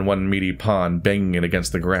Leo's head in one meaty paw and banging it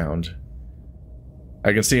against the ground.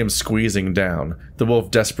 I can see him squeezing down, the wolf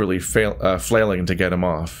desperately flailing to get him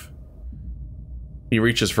off. He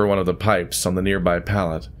reaches for one of the pipes on the nearby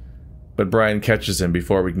pallet, but Brian catches him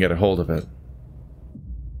before we can get a hold of it.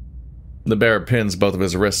 The bear pins both of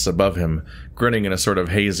his wrists above him, grinning in a sort of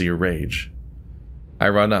hazy rage. I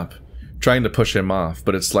run up, trying to push him off,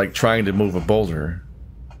 but it's like trying to move a boulder.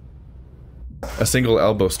 A single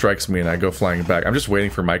elbow strikes me and I go flying back. I'm just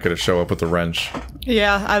waiting for Micah to show up with the wrench.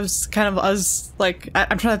 Yeah, I was like,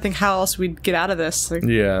 I'm trying to think how else we'd get out of this. Like,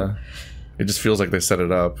 yeah. It just feels like they set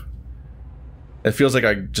it up. It feels like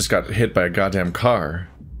I just got hit by a goddamn car.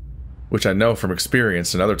 Which I know from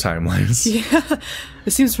experience in other timelines. Yeah,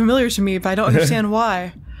 it seems familiar to me, but I don't understand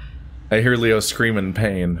why. I hear Leo scream in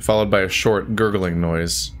pain, followed by a short, gurgling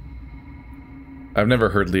noise. I've never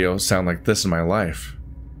heard Leo sound like this in my life.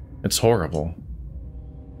 It's horrible.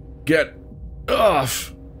 Get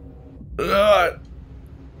off!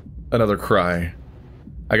 Another cry.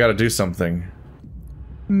 I gotta do something.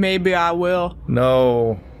 Maybe I will.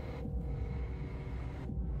 No.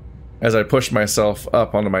 As I push myself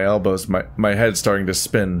up onto my elbows, my head starting to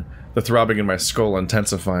spin, the throbbing in my skull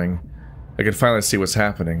intensifying. I can finally see what's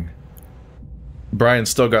happening. Brian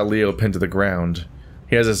still got Leo pinned to the ground.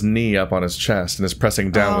 He has his knee up on his chest and is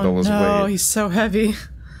pressing down with all his weight. Oh, he's so heavy.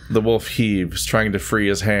 The wolf heaves, trying to free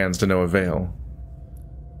his hands to no avail.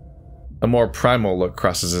 A more primal look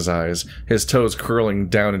crosses his eyes, his toes curling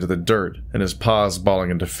down into the dirt and his paws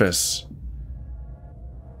balling into fists.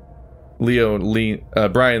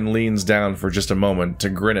 Brian leans down for just a moment to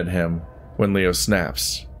grin at him when Leo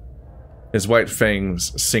snaps. His white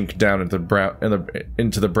fangs sink down into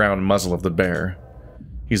the brown muzzle of the bear.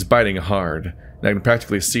 He's biting hard, and I can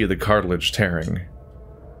practically see the cartilage tearing.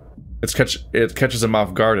 It catches him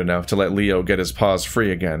off guard enough to let Leo get his paws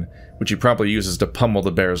free again, which he promptly uses to pummel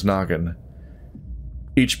the bear's noggin.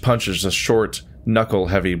 Each punch is a short,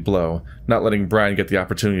 knuckle-heavy blow, not letting Brian get the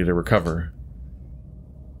opportunity to recover.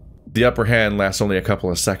 The upper hand lasts only a couple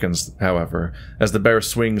of seconds, however, as the bear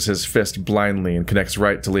swings his fist blindly and connects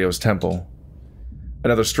right to Leo's temple.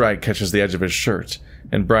 Another strike catches the edge of his shirt,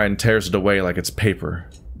 and Brian tears it away like it's paper.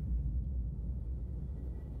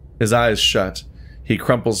 His eyes shut, he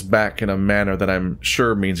crumples back in a manner that I'm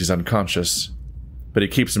sure means he's unconscious. But he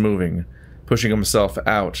keeps moving, pushing himself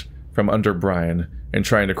out from under Brian and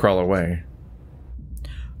trying to crawl away.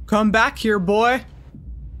 Come back here, boy!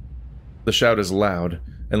 The shout is loud,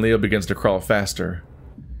 and Leo begins to crawl faster.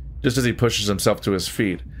 Just as he pushes himself to his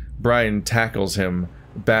feet, Brian tackles him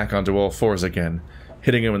back onto all fours again,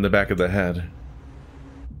 hitting him in the back of the head.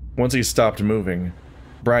 Once he's stopped moving,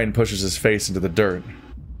 Brian pushes his face into the dirt.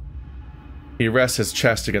 He rests his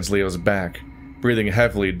chest against Leo's back, breathing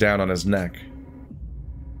heavily down on his neck.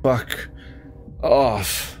 Fuck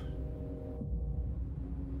off.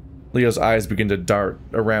 Leo's eyes begin to dart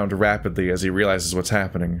around rapidly as he realizes what's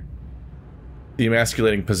happening. The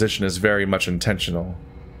emasculating position is very much intentional.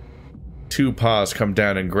 Two paws come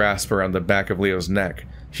down and grasp around the back of Leo's neck,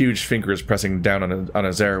 huge fingers pressing down on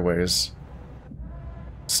his airways.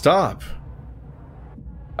 Stop!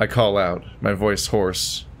 I call out, my voice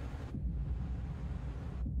hoarse.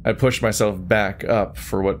 I push myself back up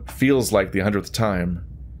for what feels like the 100th time.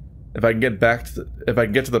 If I can get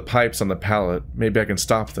to the pipes on the pallet, maybe I can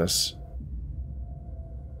stop this.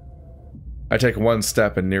 I take one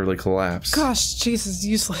step and nearly collapse. Gosh, Jesus,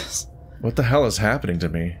 useless. What the hell is happening to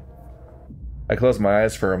me? I close my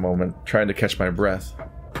eyes for a moment, trying to catch my breath.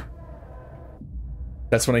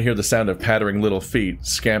 That's when I hear the sound of pattering little feet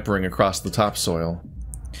scampering across the topsoil.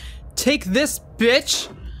 Take this, bitch!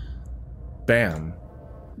 Bam.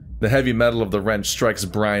 The heavy metal of the wrench strikes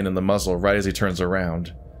Brian in the muzzle right as he turns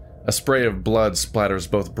around. A spray of blood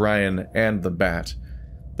splatters both Brian and the bat.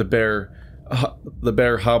 The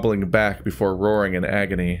bear hobbling back before roaring in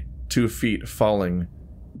agony, 2 teeth falling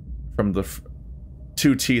from the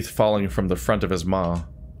front of his maw.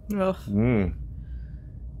 Ugh.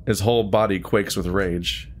 His whole body quakes with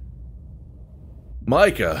rage.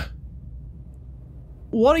 Micah!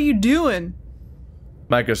 What are you doing?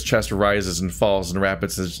 Micah's chest rises and falls in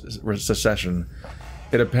rapid succession.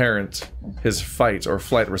 It apparent his fight or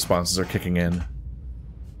flight responses are kicking in.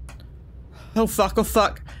 Oh fuck, oh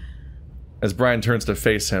fuck. As Brian turns to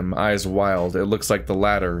face him, eyes wild, it looks like the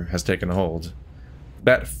ladder has taken hold.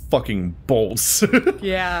 Bat fucking bolts.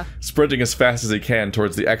 Yeah. Sprinting as fast as he can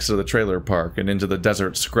towards the exit of the trailer park and into the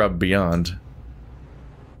desert scrub beyond.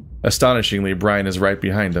 Astonishingly, Brian is right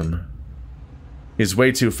behind him. He's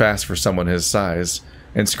way too fast for someone his size,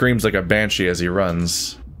 and screams like a banshee as he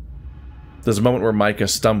runs. There's a moment where Micah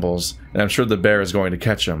stumbles, and I'm sure the bear is going to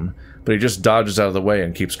catch him, but he just dodges out of the way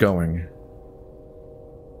and keeps going.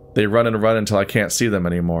 They run and run until I can't see them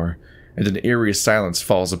anymore, and an eerie silence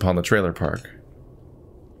falls upon the trailer park.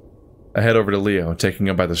 I head over to Leo, taking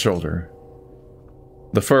him by the shoulder.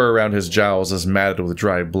 The fur around his jowls is matted with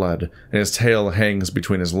dry blood, and his tail hangs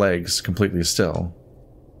between his legs, completely still.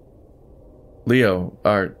 Leo,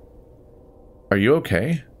 are you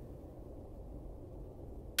okay?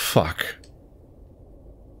 Fuck.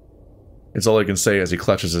 It's all I can say as he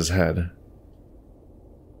clutches his head.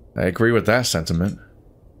 I agree with that sentiment.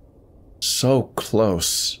 So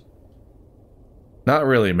close. Not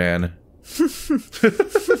really, man. He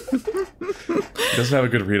doesn't have a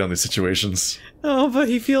good read on these situations. Oh, but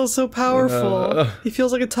he feels so powerful. He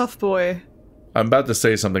feels like a tough boy. I'm about to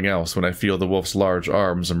say something else when I feel the wolf's large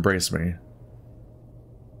arms embrace me.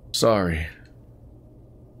 Sorry.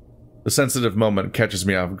 The sensitive moment catches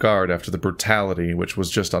me off guard after the brutality which was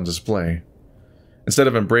just on display. Instead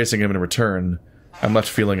of embracing him in return, I'm left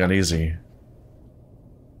feeling uneasy.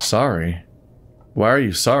 Sorry? Why are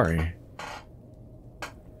you sorry?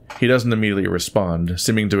 He doesn't immediately respond,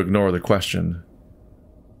 seeming to ignore the question.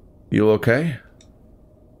 You okay?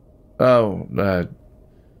 Oh,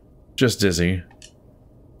 just dizzy.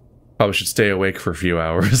 Probably should stay awake for a few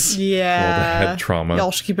hours. Yeah. All the head trauma.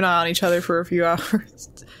 Y'all should keep an eye on each other for a few hours.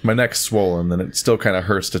 My neck's swollen, and it still kind of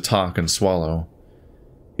hurts to talk and swallow.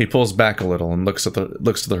 He pulls back a little and looks to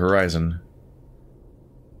the horizon.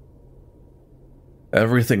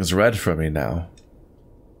 Everything's red for me now.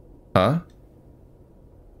 Huh?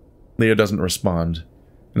 Leo doesn't respond,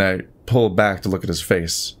 and I pull back to look at his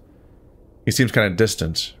face. He seems kind of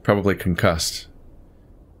distant, probably concussed.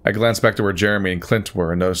 I glance back to where Jeremy and Clint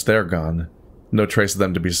were and notice they're gone. No trace of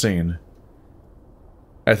them to be seen.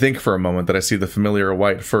 I think for a moment that I see the familiar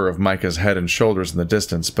white fur of Micah's head and shoulders in the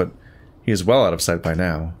distance, but he is well out of sight by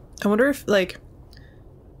now. I wonder if, like,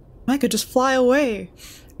 Micah, just fly away.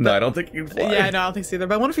 No, I don't think you can fly. Yeah, no, I don't think so either.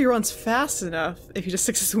 But I wonder if he runs fast enough. If he just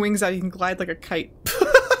sticks his wings out, he can glide like a kite.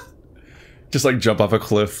 Just like jump off a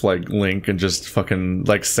cliff like Link and just fucking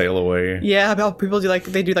like sail away. Yeah, about people do like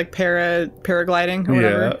paragliding or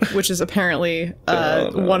whatever, which is apparently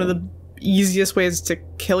one of the easiest ways to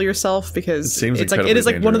kill yourself because it is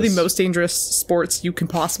like one of the most dangerous sports you can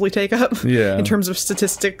possibly take up. Yeah. In terms of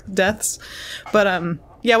statistic deaths, but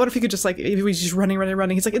yeah, what if he could just like, if he was just running,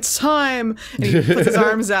 he's like, it's time, and he puts his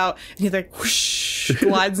arms out and he like whoosh,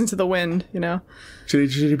 glides into the wind, you know. Chitty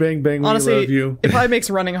chitty bang bang. Honestly, we love you. It probably makes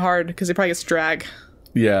running hard because it probably gets drag.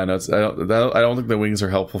 Yeah, no, I don't think the wings are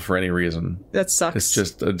helpful for any reason. That sucks. It's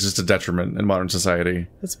just a detriment in modern society.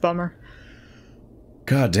 That's a bummer.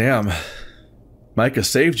 God damn. Micah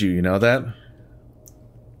saved you, you know that?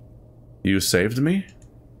 You saved me?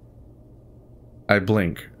 I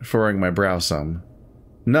blink, furrowing my brow some.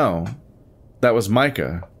 No, that was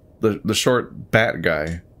Micah, the short bat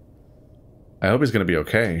guy. I hope he's gonna be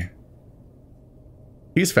okay.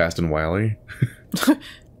 He's fast and wily.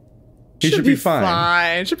 He should be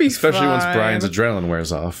fine. Should be especially fine. Once Brian's adrenaline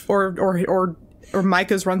wears off. Or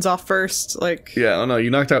Micah's runs off first. Like, yeah, I don't know. You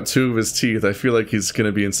knocked out 2 of his teeth. I feel like he's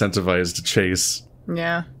gonna be incentivized to chase.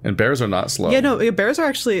 Yeah. And bears are not slow. Yeah, no, bears are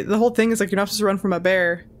actually, the whole thing is like you're not supposed to run from a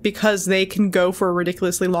bear because they can go for a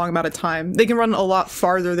ridiculously long amount of time. They can run a lot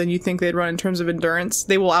farther than you think they'd run in terms of endurance.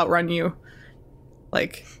 They will outrun you.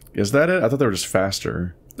 Like, is that it? I thought they were just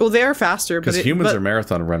faster. Well, they are faster, but because humans are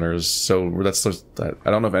marathon runners, so that's I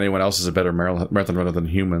don't know if anyone else is a better marathon runner than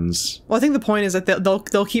humans. Well, I think the point is that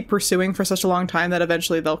they'll keep pursuing for such a long time that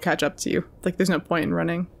eventually they'll catch up to you. Like, there's no point in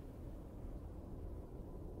running.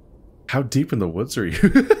 How deep in the woods are you?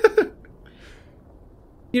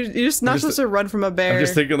 You're just not supposed to run from a bear. I'm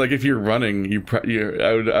just thinking, like, if you're running,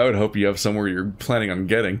 I would hope you have somewhere you're planning on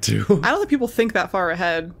getting to. I don't think people think that far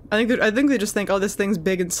ahead. I think they just think, oh, this thing's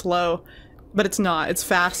big and slow. But it's not. It's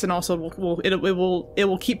fast, and also it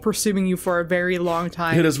will keep pursuing you for a very long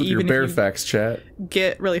time. Hit us with your bear facts, chat.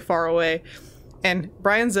 Get really far away, and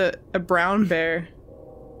Brian's a brown bear.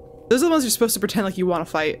 Those are the ones you're supposed to pretend like you want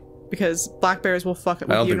to fight because black bears will fuck it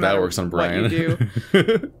with you. I don't think that works on Brian. What you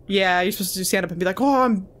do. Yeah, you're supposed to stand up and be like, "Oh,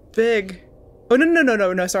 I'm big." Oh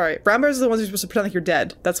no! Sorry, brown bears are the ones you're supposed to pretend like you're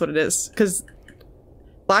dead. That's what it is. Because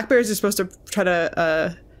black bears are supposed to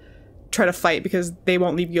try to fight because they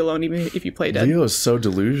won't leave you alone even if you play dead. Leo is so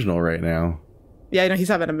delusional right now. Yeah, I know, he's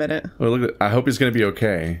having a minute. Well, look, I hope he's gonna be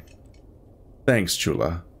okay. Thanks,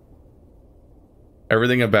 Chula.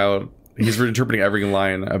 Everything about... He's reinterpreting every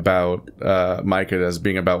line about Micah as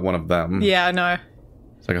being about one of them. Yeah, no.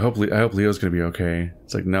 It's like, I hope Leo's gonna be okay.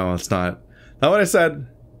 It's like, no, it's not. Not what I said.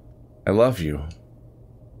 I love you.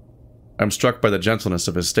 I'm struck by the gentleness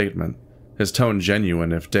of his statement, his tone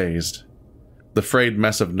genuine if dazed. The frayed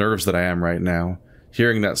mess of nerves that I am right now,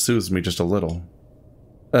 hearing that soothes me just a little.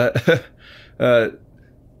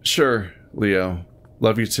 Sure, Leo.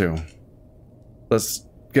 Love you too. Let's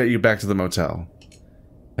get you back to the motel.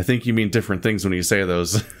 I think you mean different things when you say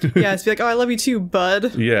those. Yeah, it's like, oh, I love you too,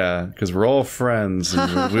 bud. Yeah, because we're all friends,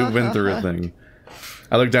 and we've been through a thing.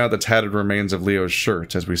 I look down at the tattered remains of Leo's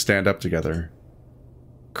shirt as we stand up together.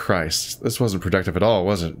 Christ, this wasn't productive at all,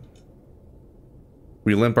 was it?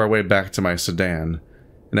 We limp our way back to my sedan,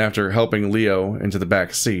 and after helping Leo into the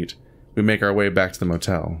back seat, we make our way back to the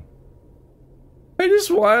motel. I just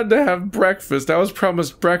wanted to have breakfast. I was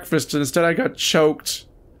promised breakfast, and instead I got choked.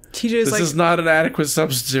 TJ's this is not an adequate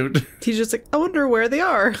substitute. TJ's like, I wonder where they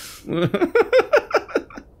are.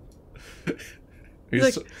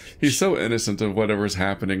 He's so innocent of whatever's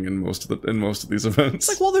happening in most of these events. It's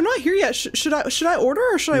like, well, they're not here yet. Should I order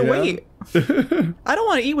or should I wait? I don't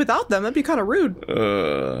want to eat without them. That'd be kind of rude.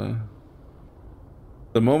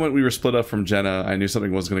 The moment we were split up from Jenna, I knew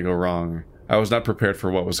something was going to go wrong. I was not prepared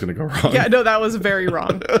for what was going to go wrong. Yeah, no, that was very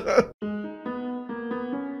wrong.